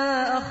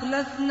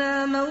أَخْلَفْنَا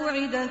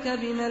مَوْعِدَكَ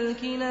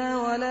بِمَلْكِنَا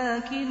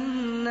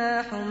وَلَكِنَّا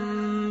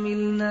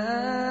حُمِّلْنَا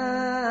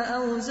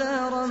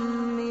أَوْزَارًا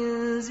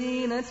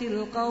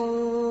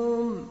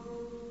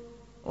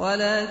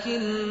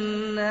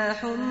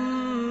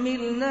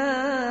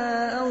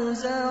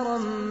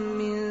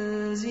مِّن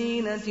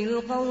زِينَةِ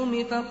الْقَوْمِ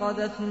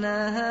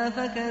فَقَذَفْنَاهَا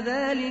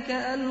فَكَذَٰلِكَ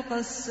أَلْقَى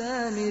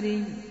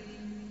السَّامِرِيُّ.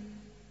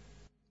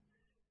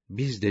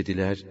 Biz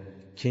dediler,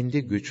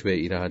 kendi güç ve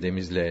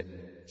irademizle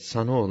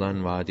sana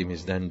olan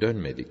vaadimizden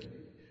dönmedik.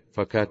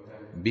 Fakat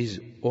biz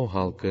o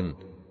halkın,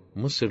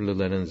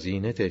 Mısırlıların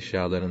ziynet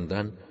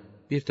eşyalarından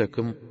bir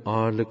takım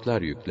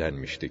ağırlıklar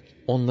yüklenmiştik.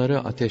 Onları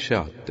ateşe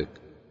attık.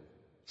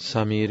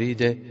 Samiri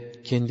de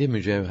kendi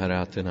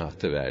mücevheratını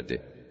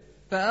atıverdi.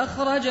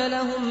 فَأَخْرَجَ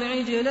لَهُمْ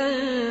عِجْلًا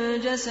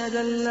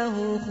جَسَدًا لَهُ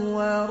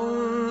خُوَارٌ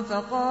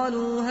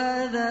فَقَالُوا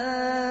هَذَا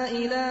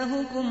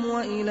إِلَٰهُكُمْ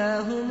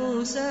وَإِلَٰهُ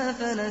مُوسَى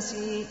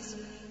فَنَسِيَ.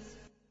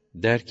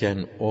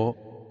 Derken o,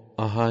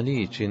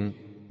 ahali için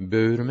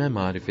böğürme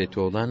marifeti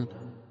olan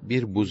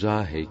bir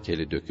buzağı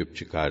heykeli döküp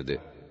çıkardı.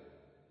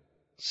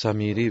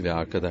 Samiri ve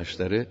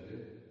arkadaşları,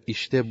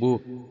 işte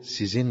bu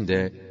sizin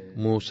de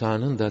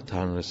Musa'nın da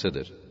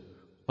tanrısıdır.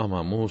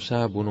 Ama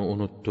Musa bunu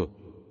unuttu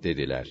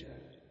dediler.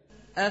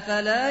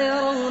 أَفَلَا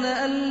يَرَوْنَ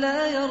أَلَّا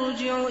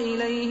يَرْجِعُ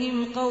إِلَيْهِمْ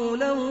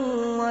قَوْلًا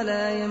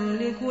وَلَا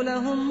يَمْلِكُ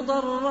لَهُمْ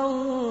ضَرًّا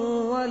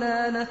وَلَا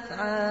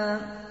نَفْعًا.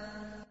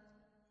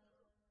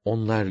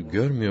 Onlar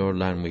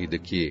görmüyorlar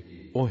mıydı ki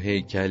o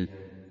heykel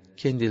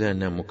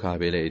kendilerine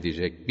mukabele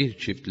edecek bir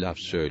çift laf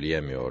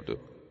söyleyemiyordu.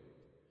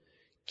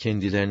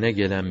 Kendilerine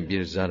gelen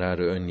bir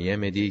zararı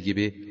önleyemediği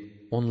gibi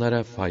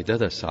onlara fayda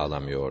da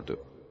sağlamıyordu.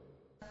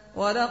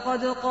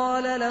 وَلَقَدْ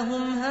قَالَ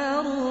لَهُمْ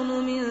هَارُونُ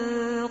مِنْ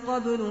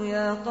قَبْلُ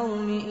يَا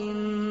قَوْمِ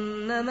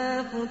إِنَّمَا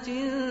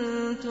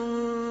فُتِنْتُمْ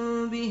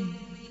بِهِ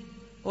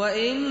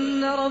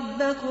وَإِنَّ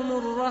رَبَّكُمُ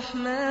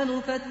الرَّحْمَنُ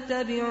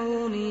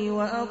فَاتَّبِعُونِي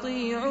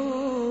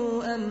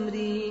وَأَطِيعُوا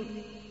أَمْرِي.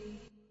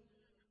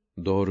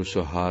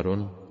 Doğrusu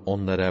Harun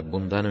onlara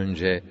bundan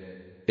önce,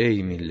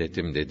 ey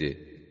milletim dedi,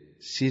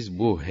 siz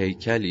bu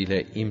heykel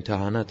ile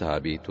imtihana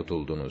tabi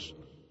tutuldunuz.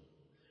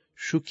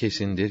 Şu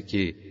kesindir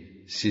ki,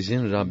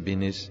 sizin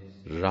Rabbiniz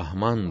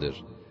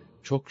Rahmandır,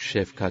 çok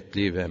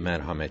şefkatli ve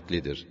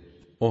merhametlidir.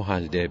 O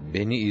halde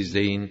beni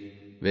izleyin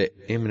ve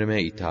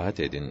emrime itaat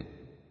edin.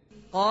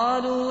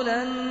 قَالُوا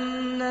لَن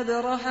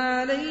نَّبْرَحَ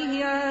عَلَيْهِ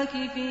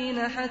عَاكِفِينَ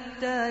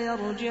حَتَّى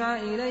يَرْجِعَ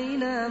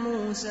إِلَيْنَا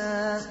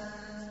مُوسَىٰ.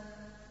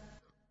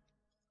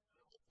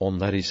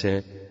 Onlar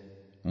ise,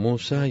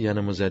 Musa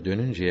yanımıza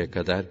dönünceye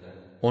kadar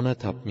ona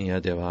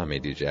tapmaya devam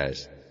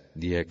edeceğiz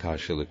diye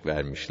karşılık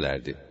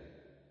vermişlerdi.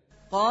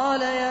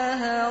 قَالَ يَا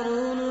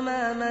هَارُونُ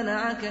مَا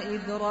مَنَعَكَ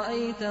إِذْ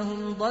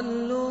رَأَيْتَهُمْ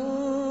ضَلُّوا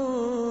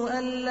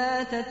أَلَّا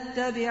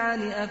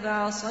تَتَّبِعَنِ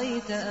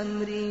أَفَعَصَيْتَ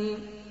أَمْرِي.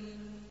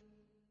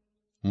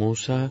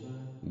 Musa,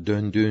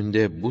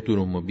 döndüğünde bu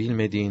durumu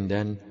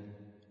bilmediğinden,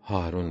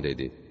 Harun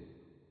dedi,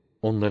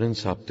 onların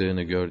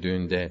saptığını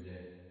gördüğünde,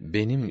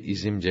 benim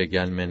izimce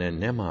gelmene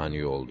ne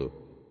mani oldu?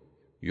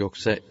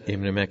 Yoksa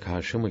emrime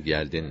karşı mı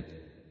geldin?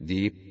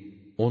 Deyip,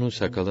 onu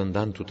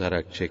sakalından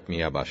tutarak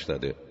çekmeye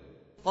başladı.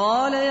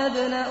 قَالَ يَا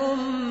ابْنَ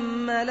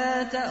أُمَّ لَا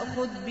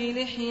تَأْخُذْ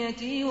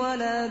بِلِحْيَتِي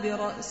وَلَا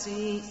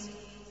بِرَأْسِي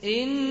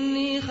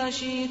إِنِّي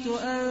خَشِيتُ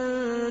أَن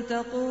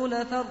تَقُولَ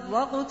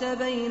فَرَّقْتَ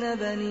بَيْنَ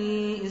بَنِي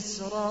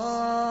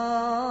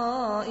إِسْرَائِيلَ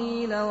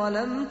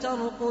وَلَمْ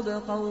تَرْقُبْ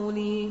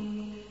قَوْلِي.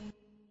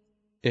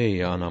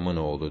 Ey anamın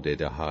oğlu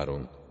dedi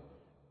Harun,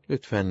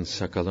 lütfen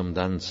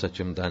sakalımdan,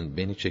 saçımdan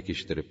beni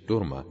çekiştirip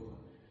durma.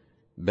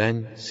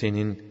 Ben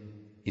senin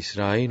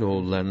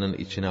İsrailoğullarının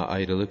içine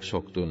ayrılık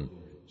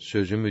soktun,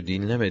 sözümü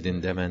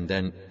dinlemedin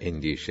demenden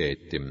endişe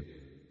ettim.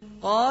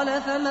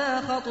 قَالَ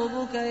فَمَا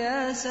خَطْبُكَ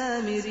يَا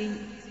سَامِرِيُّ.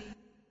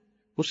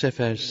 Bu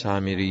sefer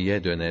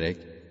Samiri'ye dönerek,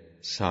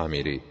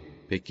 Samiri,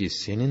 peki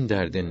senin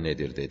derdin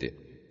nedir dedi.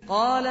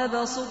 قَالَ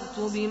بَصُرْتُ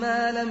بِمَا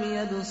لَمْ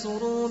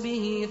يَبْصُرُوا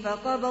بِهِ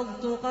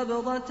فَقَبَضْتُ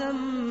قَبْضَةً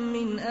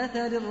مِّنْ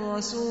أَثَرِ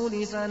الرَّسُولِ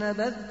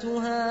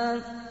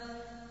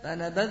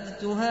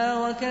فَنَبَذْتُهَا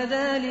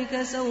وَكَذَٰلِكَ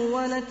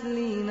سَوَّلَتْ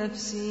لِي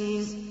نَفْسِي.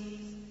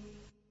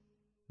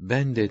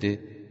 Ben dedi,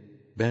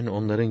 ben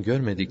onların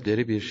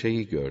görmedikleri bir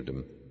şeyi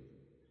gördüm.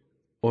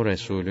 O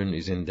Resulün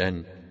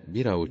izinden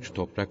bir avuç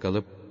toprak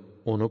alıp,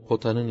 onu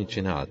potanın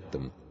içine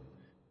attım.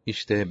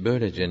 İşte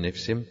böylece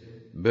nefsim,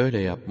 böyle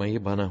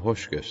yapmayı bana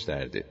hoş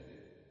gösterdi.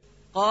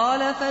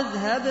 قَالَ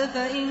فَاذْهَبْ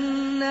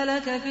فَإِنَّ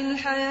لَكَ فِي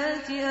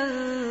الْحَيَاةِ أَن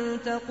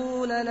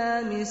تَقُولَ لَا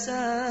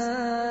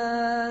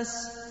مِسَاسَ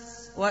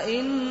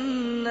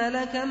وَإِنَّ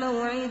لَكَ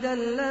مَوْعِدًا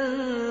لَّن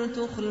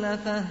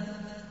تُخْلَفَهُ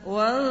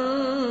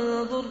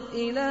وَانظُرْ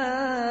إِلَىٰ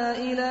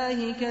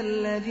إِلَٰهِكَ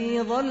الَّذِي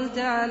ظَلْتَ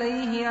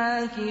عَلَيْهِ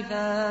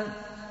عَاكِفًا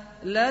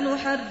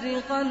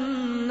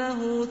لَنُحَرِّقَنَّهُ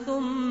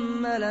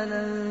ثُمَّ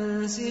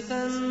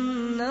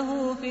لَنَنسِفَنَّهُ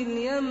فِي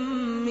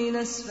الْيَمِّ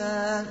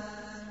نَسْفًا.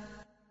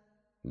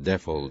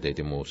 Defol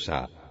dedi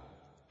Musa.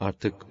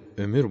 Artık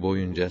ömür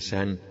boyunca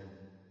sen,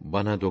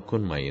 bana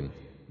dokunmayın,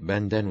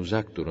 benden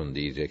uzak durun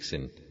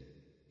diyeceksin.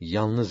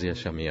 Yalnız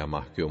yaşamaya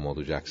mahkum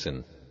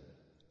olacaksın.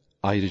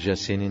 Ayrıca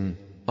senin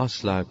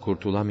asla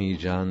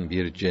kurtulamayacağın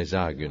bir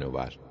ceza günü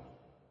var.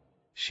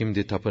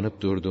 Şimdi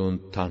tapınıp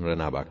durduğun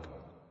Tanrına bak.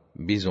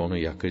 Biz onu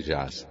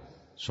yakacağız.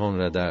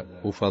 Sonra da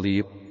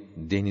ufalayıp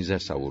denize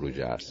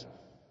savuracağız.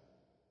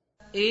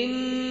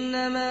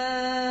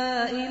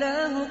 İnnemâ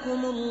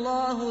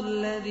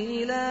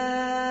ilâhukumullâhu'llezî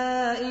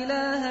lâ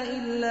ilâhe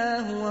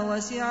illâ huve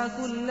vesi'a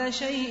kulle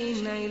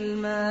şeyin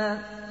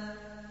ilmâ.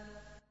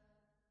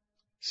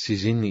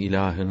 Sizin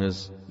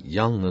ilahınız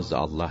yalnız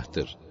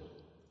Allah'tır.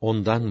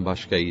 Ondan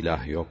başka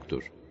ilah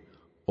yoktur.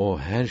 O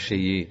her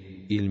şeyi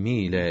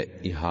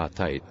ilmiyle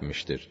ihata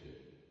etmiştir.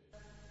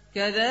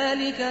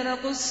 كَذَٰلِكَ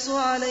نَقُصُّ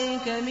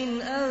عَلَيْكَ مِنْ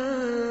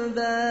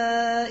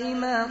أَنْبَاءِ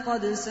مَا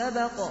قَدْ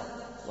سَبَقَ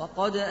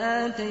وَقَدْ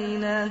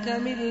آتَيْنَاكَ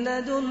مِنْ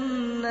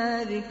لَدُنَّا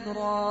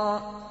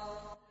ذِكْرًا.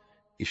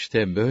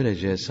 İşte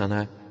böylece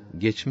sana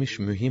geçmiş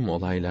mühim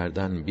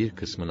olaylardan bir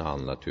kısmını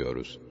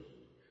anlatıyoruz.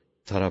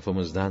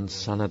 Tarafımızdan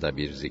sana da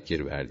bir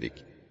zikir verdik.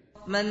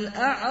 مَنْ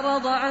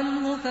أَعْرَضَ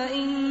عَنْهُ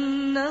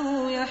فَإِنَّهُ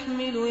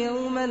يَحْمِلُ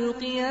يَوْمَ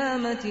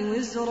الْقِيَامَةِ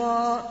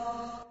وِزْرًا.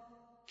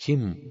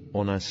 Kim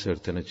ona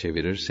sırtını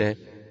çevirirse,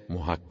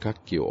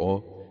 muhakkak ki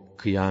o,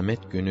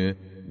 kıyamet günü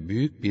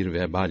büyük bir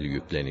vebal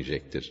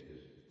yüklenecektir.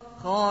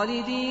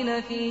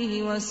 خَالِد۪ينَ ف۪يهِ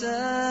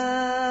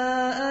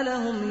وَسَاءَ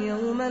لَهُمْ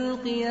يَوْمَ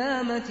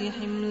الْقِيَامَةِ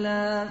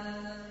حِمْلًا.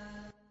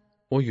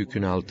 O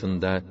yükün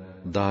altında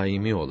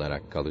daimi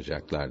olarak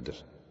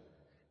kalacaklardır.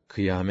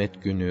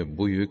 Kıyamet günü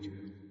bu yük,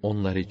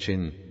 onlar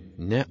için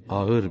ne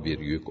ağır bir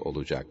yük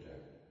olacak.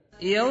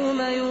 يَوْمَ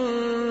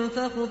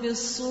يُنْفَخُ فِي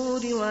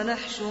الصُّورِ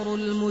وَنَحْشُرُ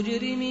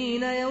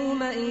الْمُجْرِم۪ينَ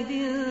يَوْمَئِذٍ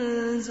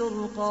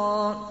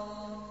زُرْقًا.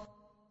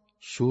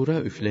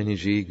 Sura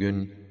üfleneceği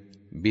gün,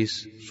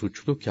 biz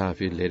suçlu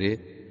kâfirleri,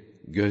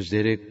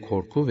 gözleri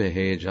korku ve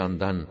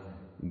heyecandan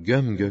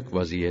gömgök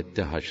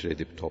vaziyette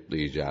haşredip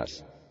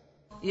toplayacağız.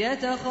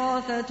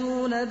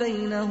 يَتَخَافَتُونَ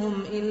بَيْنَهُمْ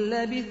اِنْ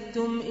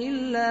لَبِثْتُمْ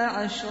اِلَّا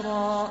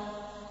عَشْرًا.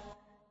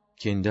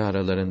 Kendi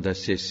aralarında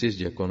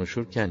sessizce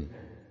konuşurken,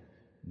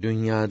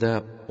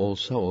 dünyada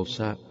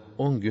olsa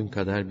 10 gün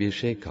kadar bir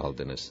şey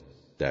kaldınız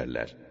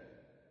derler.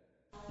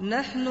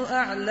 نحن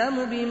أعلم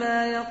بما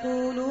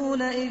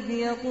يقولون إذ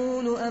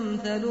يقول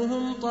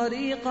أمثلهم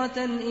طريقة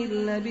إن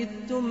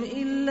لبثتم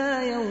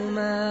إلا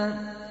يوما.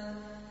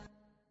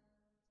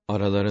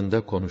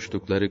 Aralarında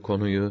konuştukları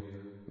konuyu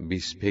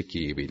biz pek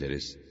iyi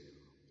biliriz.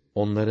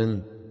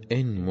 Onların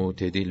en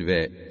mutedil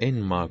ve en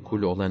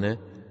makul olanı,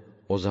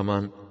 o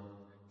zaman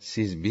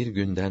siz bir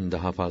günden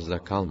daha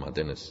fazla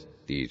kalmadınız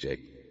diyecek.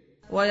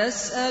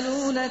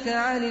 وَيَسْأَلُونَكَ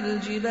عَنِ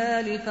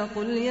الْجِبَالِ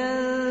فَقُلْ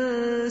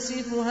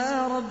يَنسِفُهَا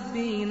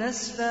رَبِّي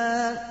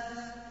نَسْفًا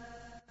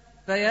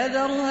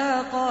فَيَذَرُهَا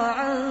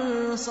قَاعًا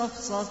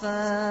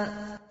صَفْصَفًا.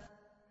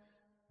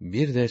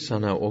 Bir de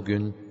sana o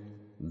gün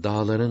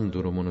dağların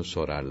durumunu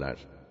sorarlar.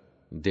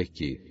 De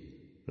ki,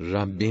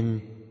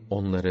 Rabbim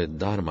onları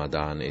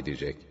darmadağın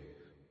edecek,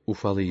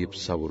 ufalayıp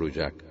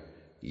savuracak,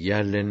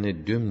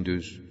 yerlerini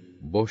dümdüz,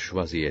 boş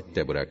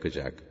vaziyette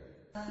bırakacak.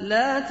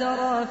 لَا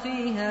تَرَى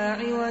فِيهَا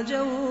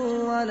عِوَجًا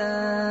وَلَا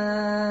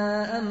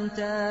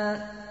أَمْتًا.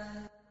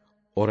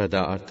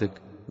 Orada artık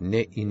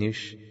ne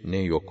iniş ne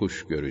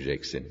yokuş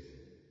göreceksin.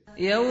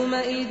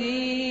 يَوْمَئِذٍ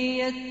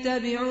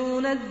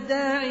يَتَّبِعُونَ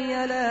الدَّاعِيَ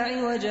لَا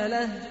عِوَجَ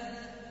لَهُ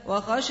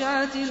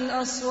وَخَشَعَتِ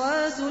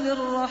الْأَصْوَاتُ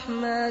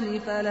لِلرَّحْمَنِ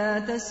فَلَا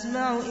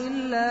تَسْمَعُ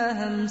إِلَّا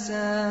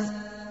هَمْسًا.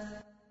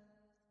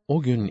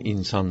 O gün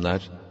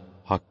insanlar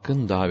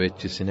Hakk'ın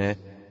davetçisine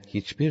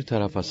hiçbir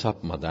tarafa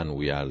sapmadan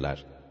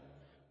uyarlar.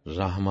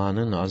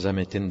 Rahman'ın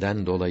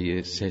azametinden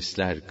dolayı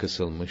sesler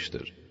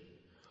kısılmıştır.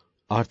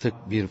 Artık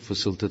bir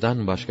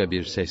fısıltıdan başka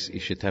bir ses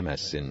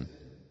işitemezsin.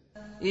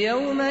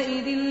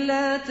 يَوْمَئِذٍ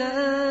لَا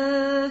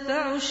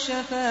تَنفَعُ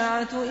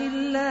الشَّفَاعَةُ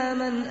إِلَّا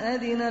مَنْ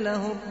أَذِنَ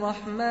لَهُ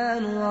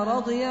الرَّحْمَنُ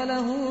وَرَضِيَ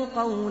لَهُ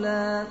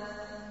قَوْلًا.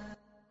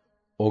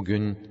 O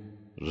gün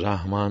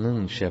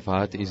Rahman'ın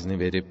şefaat izni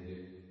verip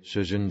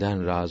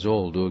sözünden razı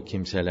olduğu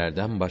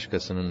kimselerden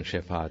başkasının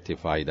şefaati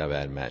fayda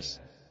vermez.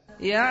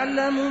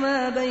 يَعْلَمُ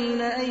مَا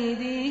بَيْنَ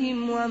أَيْدِيهِمْ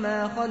وَمَا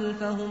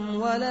خَلْفَهُمْ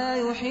وَلَا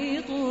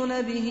يُحِيطُونَ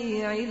بِهِ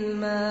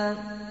عِلْمًا.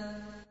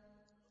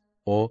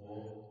 O,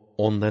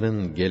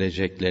 onların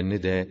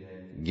geleceklerini de,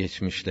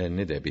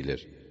 geçmişlerini de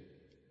bilir.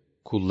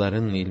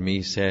 Kulların ilmi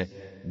ise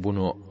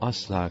bunu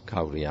asla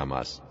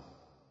kavrayamaz.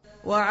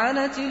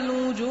 وَعَنَتِ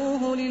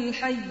الْوُجُوهُ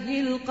لِلْحَيِّ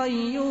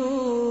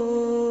الْقَيُّومِ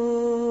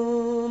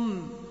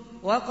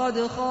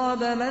وَقَدْ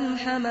خَابَ مَنْ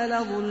حَمَلَ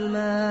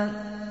ظُلْمًا.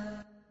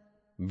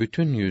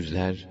 Bütün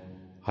yüzler,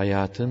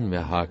 hayatın ve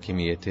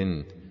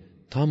hakimiyetin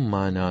tam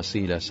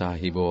manasıyla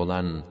sahibi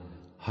olan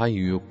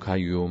Hayyu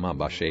Kayyum'a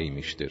baş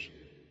eğmiştir.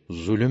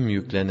 Zulüm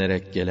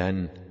yüklenerek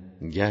gelen,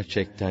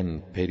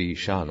 gerçekten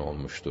perişan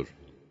olmuştur.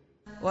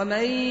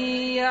 وَمَنْ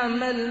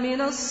يَعْمَلْ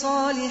مِنَ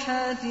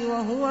الصَّالِحَاتِ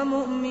وَهُوَ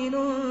مُؤْمِنٌ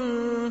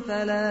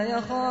فَلَا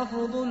يَخَافُ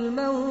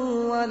ظُلْمًا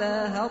وَلَا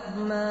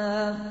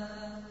هَضْمًا.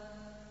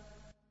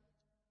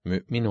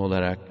 Mü'min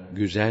olarak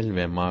güzel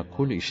ve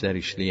makul işler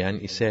işleyen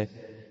ise,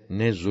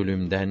 ne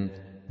zulümden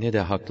ne de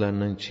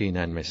haklarının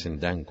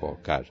çiğnenmesinden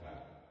korkar.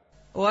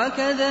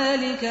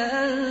 وَكَذَٰلِكَ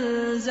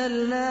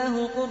أَنزَلْنَاهُ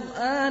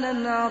قُرْآنًا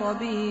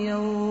عَرَبِيًّا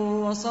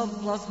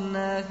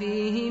وَصَرَّفْنَا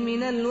فِيهِ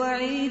مِنَ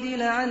الْوَعِيدِ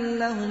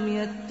لَعَلَّهُمْ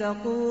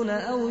يَتَّقُونَ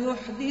أَوْ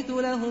يُحْدِثُ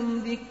لَهُمْ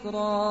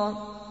ذِكْرًا.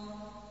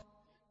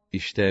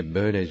 İşte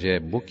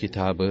böylece bu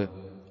kitabı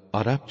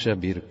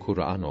Arapça bir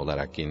Kur'an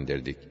olarak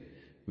indirdik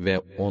ve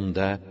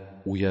onda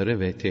uyarı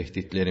ve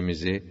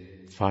tehditlerimizi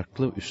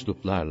farklı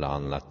üsluplarla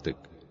anlattık.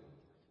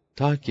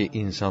 Ta ki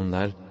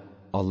insanlar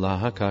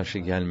Allah'a karşı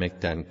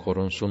gelmekten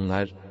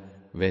korunsunlar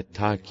ve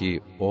ta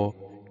ki O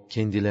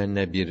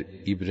kendilerine bir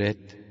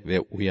ibret ve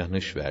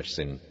uyanış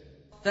versin.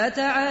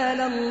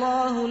 فَتَعَالَى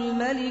اللّٰهُ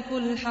الْمَلِكُ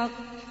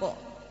الْحَقِّ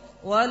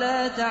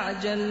وَلَا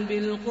تَعْجَلْ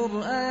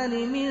بِالْقُرْآنِ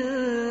مِنْ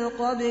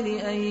قَبْلِ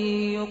أَنْ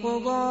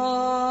يُقْضَى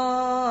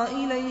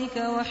إِلَيْكَ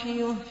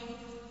وَحْيُهُ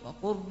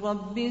وَقُلْ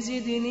رَبِّ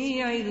زِدْنِي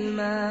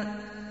عِلْمًا.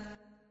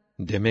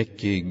 Demek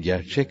ki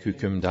gerçek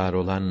hükümdar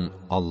olan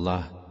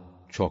Allah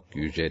çok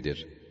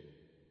yücedir.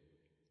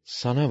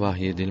 Sana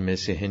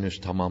vahyedilmesi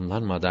henüz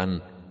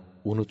tamamlanmadan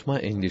unutma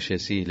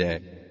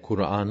endişesiyle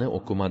Kur'an'ı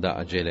okumada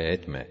acele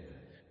etme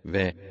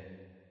ve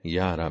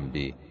Ya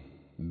Rabbi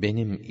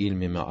benim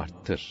ilmimi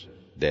arttır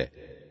de.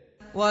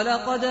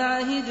 وَلَقَدْ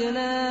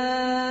عَهِدْنَا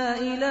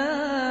إِلَى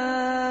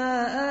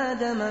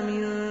آدَمَ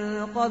مِنْ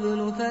قَبْلُ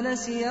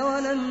فَنَسِيَ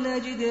وَلَمْ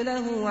نَجِدْ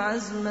لَهُ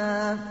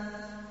عَزْمًا.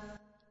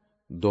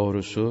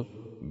 Doğrusu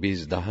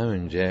biz daha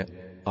önce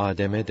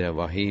Adem'e de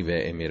vahiy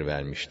ve emir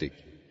vermiştik.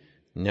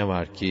 Ne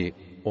var ki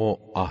o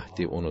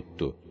ahdi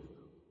unuttu.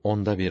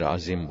 Onda bir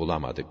azim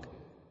bulamadık.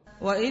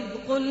 وَإِذْ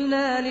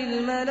قُلْنَا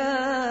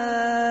لِلْمَلَائِكَةِ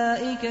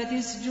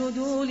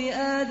اسْجُدُوا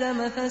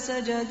لِآدَمَ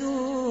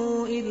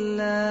فَسَجَدُوا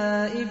إِلَّا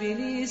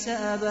إِبْلِيسَ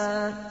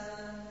أَبَى.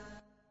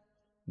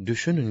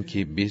 Düşünün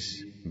ki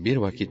biz bir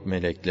vakit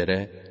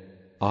meleklere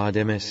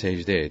Adem'e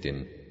secde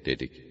edin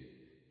dedik.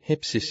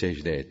 Hepsi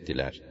secde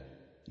ettiler.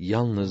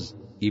 Yalnız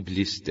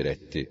iblis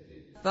diretti.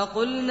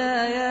 فَقُلْنَا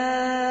يَا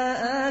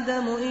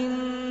آدَمُ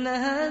إِنَّ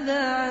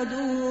هَذَا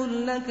عَدُوٌّ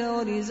لَكَ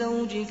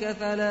وَلِزَوْجِكَ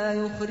فَلَا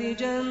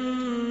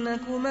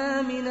يُخْرِجَنَّكُمَا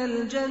مِنَ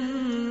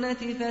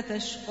الْجَنَّةِ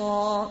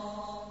فَتَشْقَى.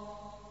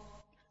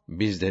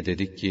 Biz de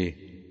dedik ki,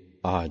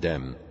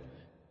 Adem,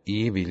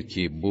 iyi bil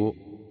ki bu,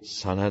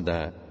 sana da,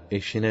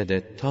 eşine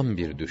de tam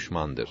bir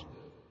düşmandır.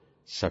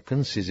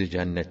 Sakın sizi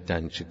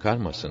cennetten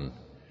çıkarmasın,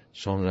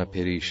 sonra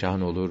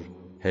perişan olur,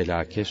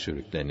 helake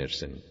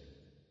sürüklenirsin.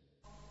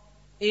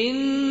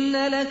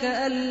 İnne leke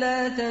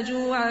ellâ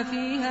tecû'a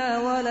fîhâ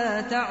ve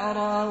lâ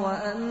ta'râ ve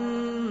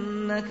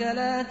enneke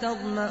lâ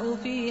tazma'u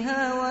fîhâ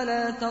ve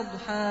lâ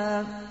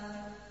tadhâ.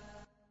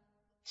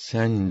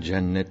 Sen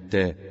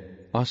cennette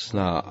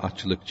asla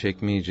açlık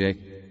çekmeyecek,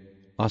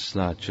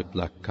 asla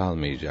çıplak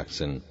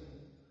kalmayacaksın.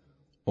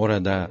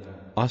 Orada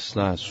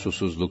asla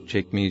susuzluk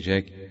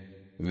çekmeyecek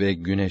ve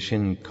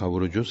güneşin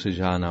kavurucu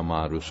sıcağına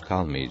maruz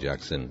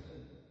kalmayacaksın.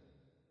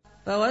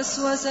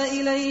 فَوَسْوَسَ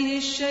إِلَيْهِ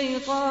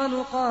الشَّيْطَانُ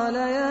قَالَ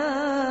يَا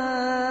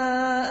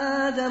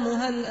آدَمُ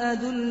هَلْ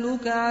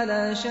أَدُلُّكَ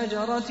عَلَى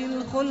شَجَرَةِ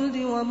الْخُلْدِ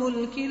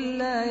وَمُلْكٍ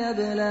لَا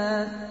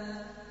يَبْلَى.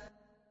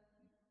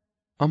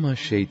 Ama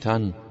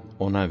şeytan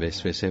ona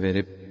vesvese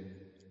verip,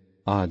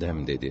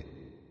 Adem dedi,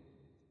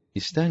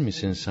 İster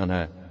misin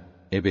sana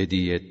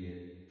ebediyet,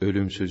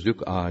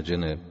 ölümsüzlük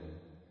ağacını,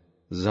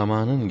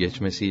 zamanın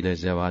geçmesiyle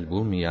zeval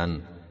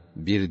bulmayan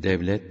bir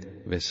devlet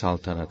ve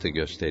saltanatı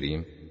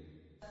göstereyim?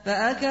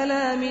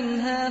 فَأَكَلَا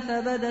مِنْهَا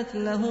فَبَدَتْ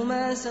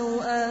لَهُمَا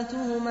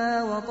سَوْآتُهُمَا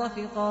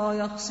وَطَفِقَا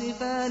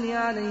يَخْصِفَانِ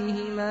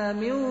عَلَيْهِمَا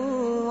مِنْ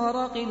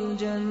وَرَقِ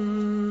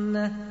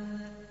الْجَنَّةِ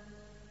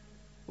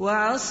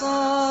وَعَصَى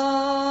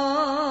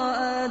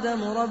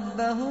آدَمُ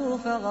رَبَّهُ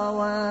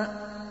فَغَوَى.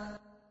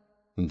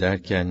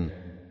 Derken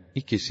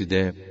ikisi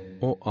de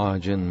o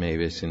ağacın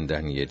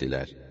meyvesinden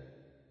yediler.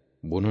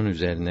 Bunun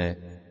üzerine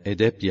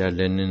edep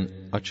yerlerinin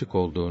açık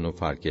olduğunu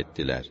fark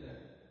ettiler.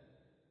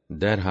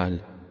 Derhal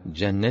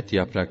cennet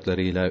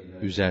yapraklarıyla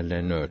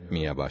üzerlerini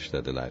örtmeye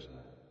başladılar.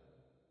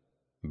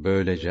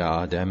 Böylece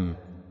Adem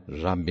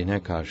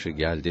Rabbine karşı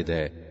geldi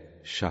de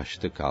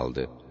şaştı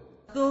kaldı.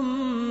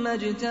 ثُمَّ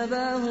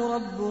اجْتَبَاهُ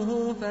رَبُّهُ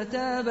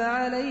فَتَابَ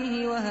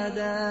عَلَيْهِ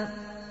وَهَدَى.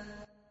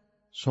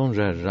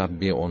 Sonra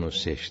Rabbi onu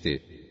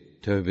seçti,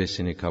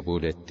 tövbesini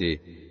kabul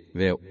etti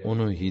ve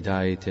onu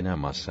hidayetine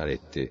mazhar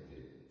etti.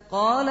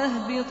 قَالَ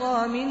اهْبِطَا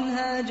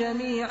مِنْهَا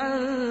جَمِيعًا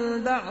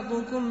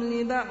بَعْضُكُمْ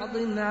لِبَعْضٍ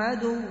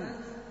عَدُوٌّ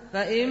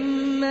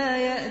فَإِمَّا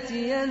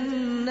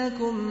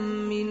يَأْتِيَنَّكُمْ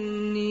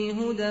مِنِّي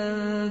هُدًى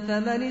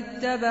فَمَنِ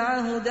اتَّبَعَ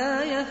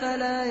هُدَايَ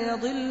فَلَا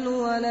يَضِلُّ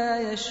وَلَا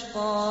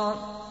يَشْقَى.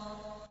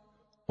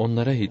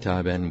 Onlara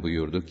hitaben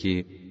buyurdu ki,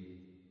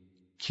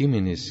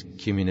 kiminiz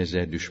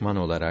kiminize düşman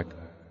olarak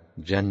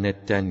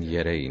cennetten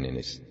yere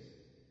ininiz.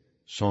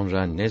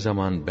 Sonra ne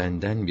zaman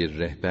benden bir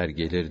rehber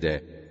gelir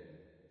de,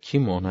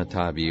 kim ona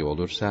tabi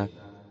olursa,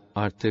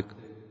 artık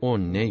o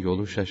ne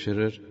yolu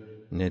şaşırır,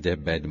 ne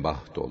de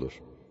bedbaht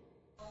olur.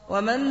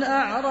 وَمَنْ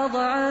أَعْرَضَ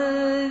عَنْ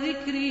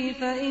ذِكْرِي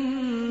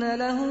فَإِنَّ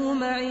لَهُ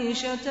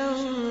مَعِيشَةً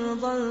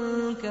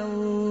ضَنكًا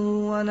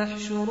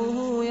وَنَحْشُرُهُ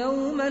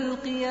يَوْمَ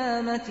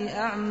الْقِيَامَةِ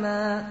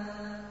أَعْمَى.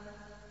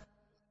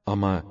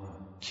 Ama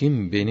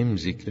kim benim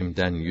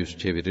zikrimden yüz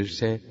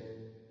çevirirse,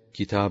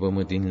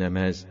 kitabımı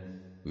dinlemez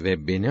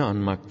ve beni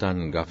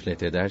anmaktan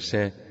gaflet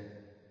ederse,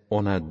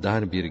 ona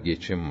dar bir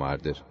geçim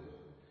vardır.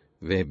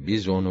 Ve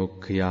biz onu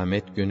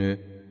kıyamet günü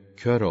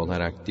kör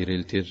olarak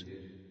diriltir,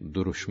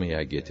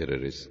 duruşmaya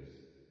getiririz.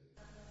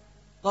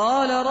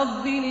 قَالَ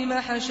رَبِّ لِمَ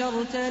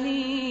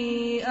حَشَرْتَنِي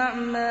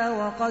أَعْمَى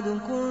وَقَدْ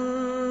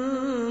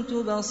كُنْتُ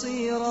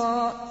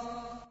بَصِيرًا.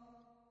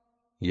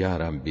 Ya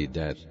Rabbi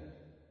der,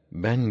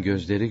 ben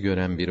gözleri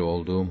gören biri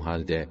olduğum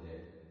halde,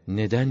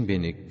 neden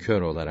beni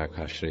kör olarak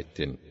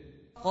haşrettin?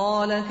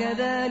 قَالَ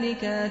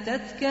كَذَٰلِكَ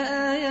أَتَتْكَ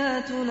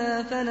آيَاتُنَا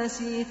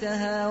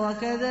فَنَسِيتَهَا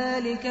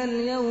وَكَذَٰلِكَ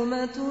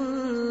الْيَوْمَ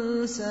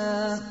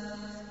تُنْسَى.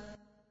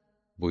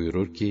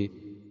 Buyurur ki,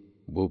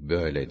 bu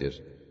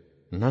böyledir.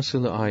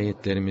 Nasıl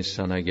ayetlerimiz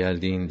sana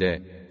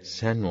geldiğinde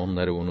sen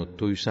onları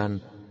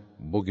unuttuysan,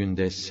 bugün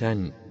de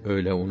sen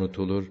öyle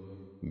unutulur,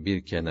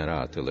 bir kenara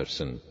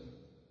atılırsın.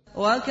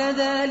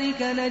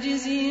 وَكَذَٰلِكَ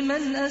نَجْزِي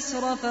مَنْ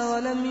أَسْرَفَ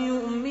وَلَمْ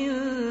يُؤْمِنْ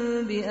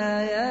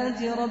بِآيَاتِ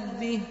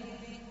رَبِّهِ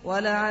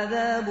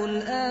وَلَعَذَابُ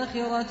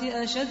الْآخِرَةِ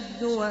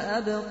أَشَدُّ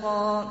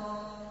وَأَبْقَى.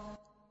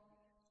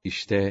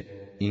 İşte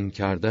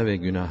inkarda ve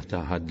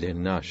günahta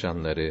hadlerini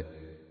aşanları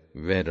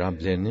ve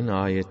Rablerinin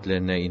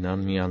ayetlerine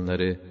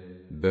inanmayanları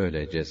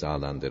böyle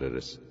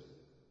cezalandırırız.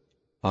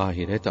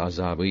 Ahiret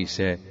azabı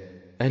ise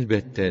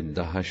elbette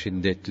daha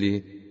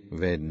şiddetli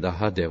ve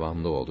daha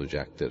devamlı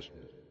olacaktır.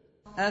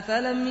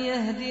 أَفَلَمْ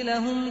يَهْدِ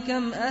لَهُمْ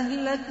كَمْ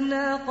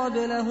أَهْلَكْنَا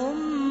قَبْلَهُمْ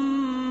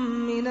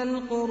مِنَ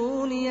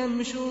الْقُرُونِ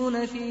يَمْشُونَ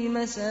فِي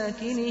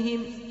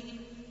مَسَاكِنِهِمْ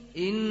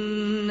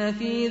إِنَّ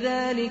فِي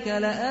ذَٰلِكَ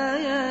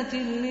لَآيَاتٍ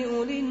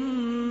لِأُولِي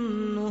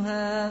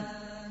النُّهَى.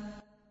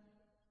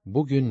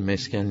 Bugün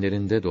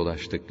meskenlerinde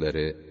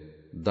dolaştıkları,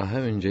 daha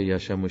önce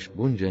yaşamış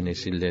bunca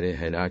nesilleri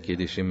helak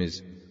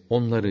edişimiz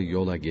onları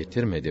yola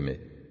getirmedi mi?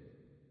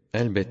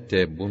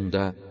 Elbette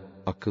bunda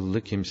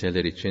akıllı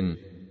kimseler için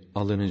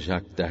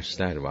alınacak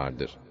dersler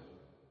vardır.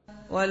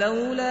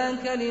 وَلَوْلَا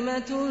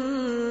كَلِمَةٌ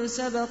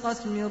سَبَقَتْ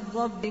مِنْ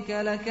رَبِّكَ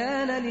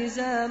لَكَانَ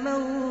لِزَامًا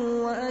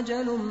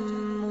وَأَجَلٌ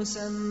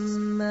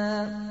مُّسَمًّى.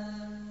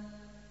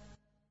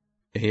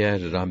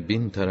 Eğer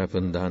Rabbin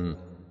tarafından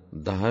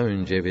daha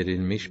önce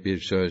verilmiş bir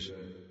söz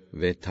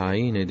ve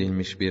tayin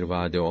edilmiş bir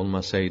vade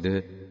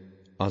olmasaydı,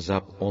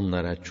 azap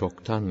onlara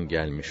çoktan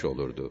gelmiş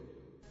olurdu.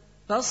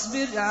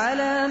 فاصبر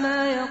على ما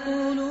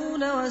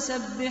يقولون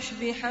وسبح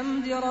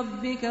بحمد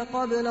ربك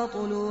قبل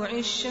طلوع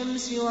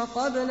الشمس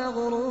وقبل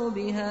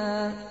غروبها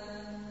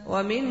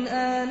ومن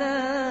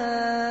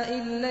آناء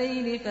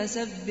الليل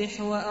فسبح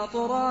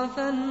وأطراف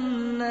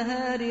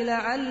النهار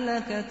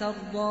لعلك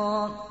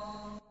ترضى.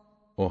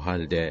 O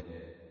halde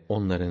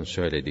onların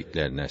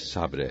söylediklerine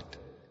sabret.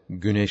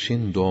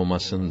 Güneşin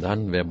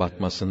doğmasından ve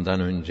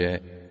batmasından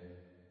önce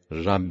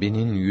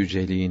Rabbinin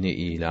yüceliğini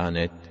ilan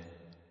et,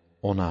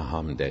 ona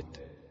hamd et.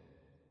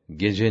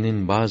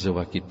 Gecenin bazı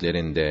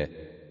vakitlerinde,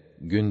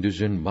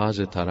 gündüzün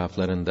bazı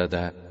taraflarında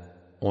da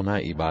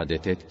ona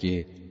ibadet et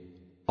ki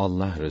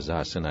Allah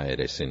rızasına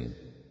eresin.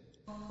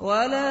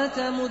 وَلَا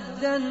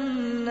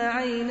تَمُدَّنَّ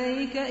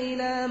عَيْنَيْكَ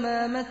إِلَى مَا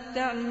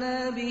مَتَّعْنَا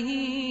بِهِ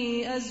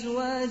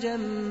أَزْوَاجًا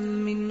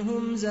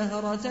مِّنْهُمْ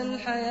زَهْرَةَ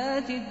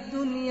الْحَيَاةِ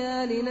الدُّنْيَا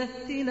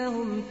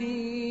لِنَفْتِنَهُمْ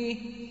فِيهِ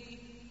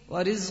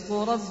وَرِزْقُ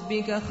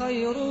رَبِّكَ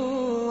خَيْرٌ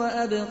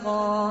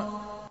وَأَبْقَى.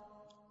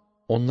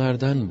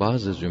 Onlardan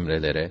bazı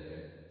zümrelere,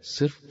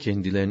 sırf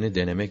kendilerini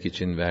denemek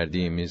için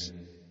verdiğimiz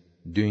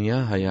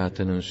dünya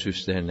hayatının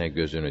süslerine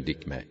gözünü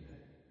dikme.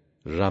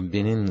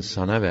 Rabbinin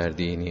sana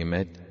verdiği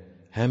nimet,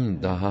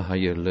 hem daha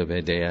hayırlı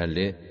ve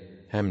değerli,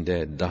 hem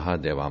de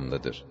daha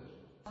devamlıdır.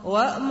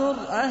 وَأْمُرْ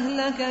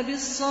أَهْلَكَ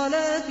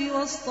بِالصَّلَاةِ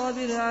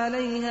وَاصْطَبِرْ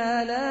عَلَيْهَا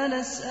لَا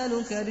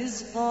نَسْأَلُكَ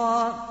رِزْقًا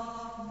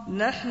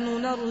نَحْنُ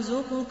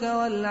نَرْزُقُكَ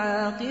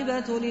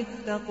وَالْعَاقِبَةُ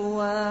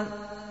لِلتَّقْوَى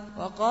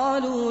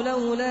وَقَالُوا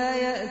لَوْلَا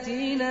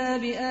يَأْتِينَا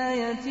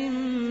بِآيَةٍ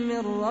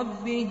مِّن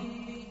رَّبِّهِ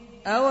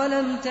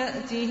أَوَلَمْ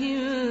تَأْتِهِم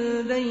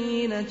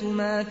بَيِّنَةُ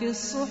مَا فِي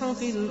الصُّحُفِ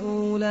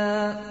الْأُولَى.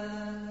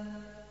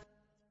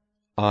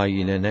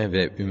 Ailene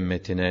ve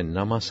ümmetine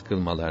namaz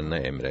kılmalarını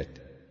emret.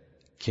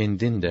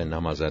 Kendin de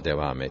namaza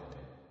devam et.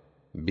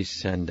 Biz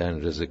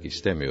senden rızık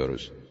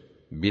istemiyoruz.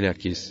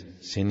 Bilakis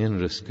senin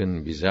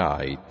rızkın bize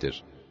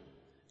aittir.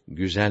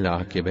 Güzel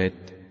akibet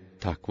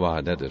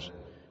takvadadır.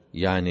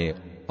 Yani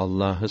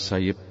Allah'ı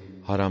sayıp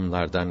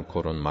haramlardan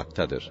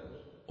korunmaktadır.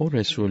 O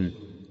Resul,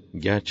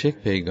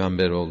 gerçek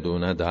peygamber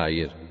olduğuna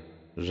dair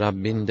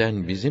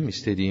Rabbinden bizim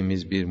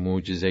istediğimiz bir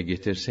mucize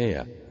getirse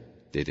ya,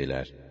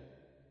 dediler.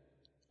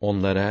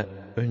 Onlara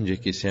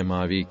önceki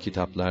semavi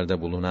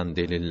kitaplarda bulunan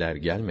deliller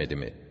gelmedi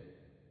mi?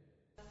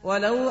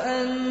 وَلَوْ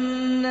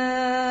أَنَّا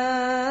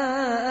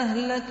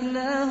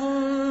أَهْلَكْنَاهُمْ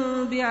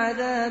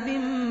بِعَذَابٍ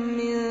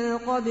مِّن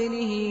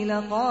قَبْلِهِ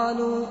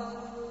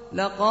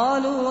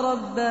لَقَالُوا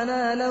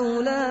رَبَّنَا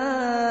لَوْلَا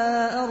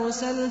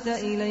أَرْسَلْتَ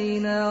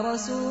إِلَيْنَا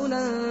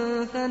رَسُولًا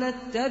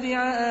فَنَتَّبِعَ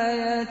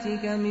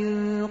آيَاتِكَ مِن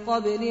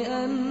قَبْلِ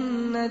أَن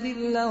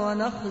نَّذِلَّ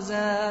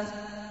وَنَخْزَىٰ.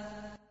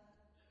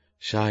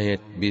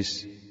 Şayet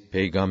biz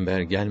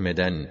peygamber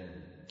gelmeden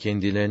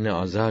kendilerini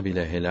azab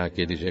ile helak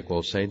edecek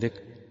olsaydık,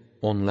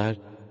 onlar,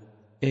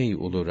 ey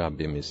ulu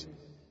Rabbimiz,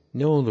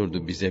 ne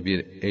olurdu bize bir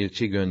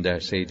elçi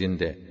gönderseydin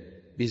de,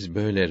 biz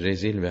böyle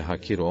rezil ve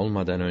hakir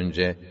olmadan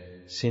önce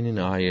senin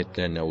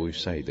ayetlerine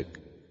uysaydık,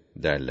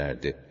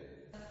 derlerdi.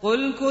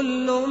 قُلْ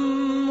كُلٌّ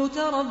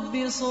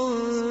مُتَرَبِّصٌ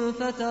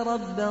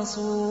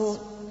فَتَرَبَّصُوا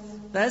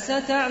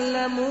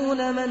فَسَتَعْلَمُونَ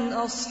مَنْ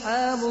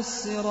أَصْحَابُ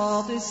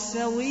الصِّرَاطِ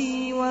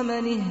السَّوِيِّ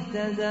وَمَنِ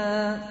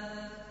اهْتَدَى.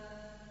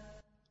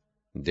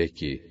 De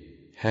ki,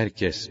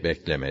 herkes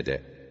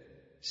beklemede.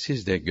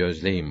 Siz de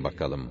gözleyin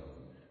bakalım.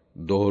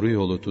 Doğru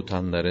yolu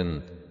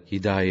tutanların,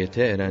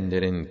 hidayete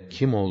erenlerin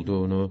kim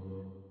olduğunu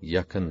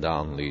yakında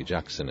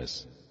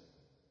anlayacaksınız.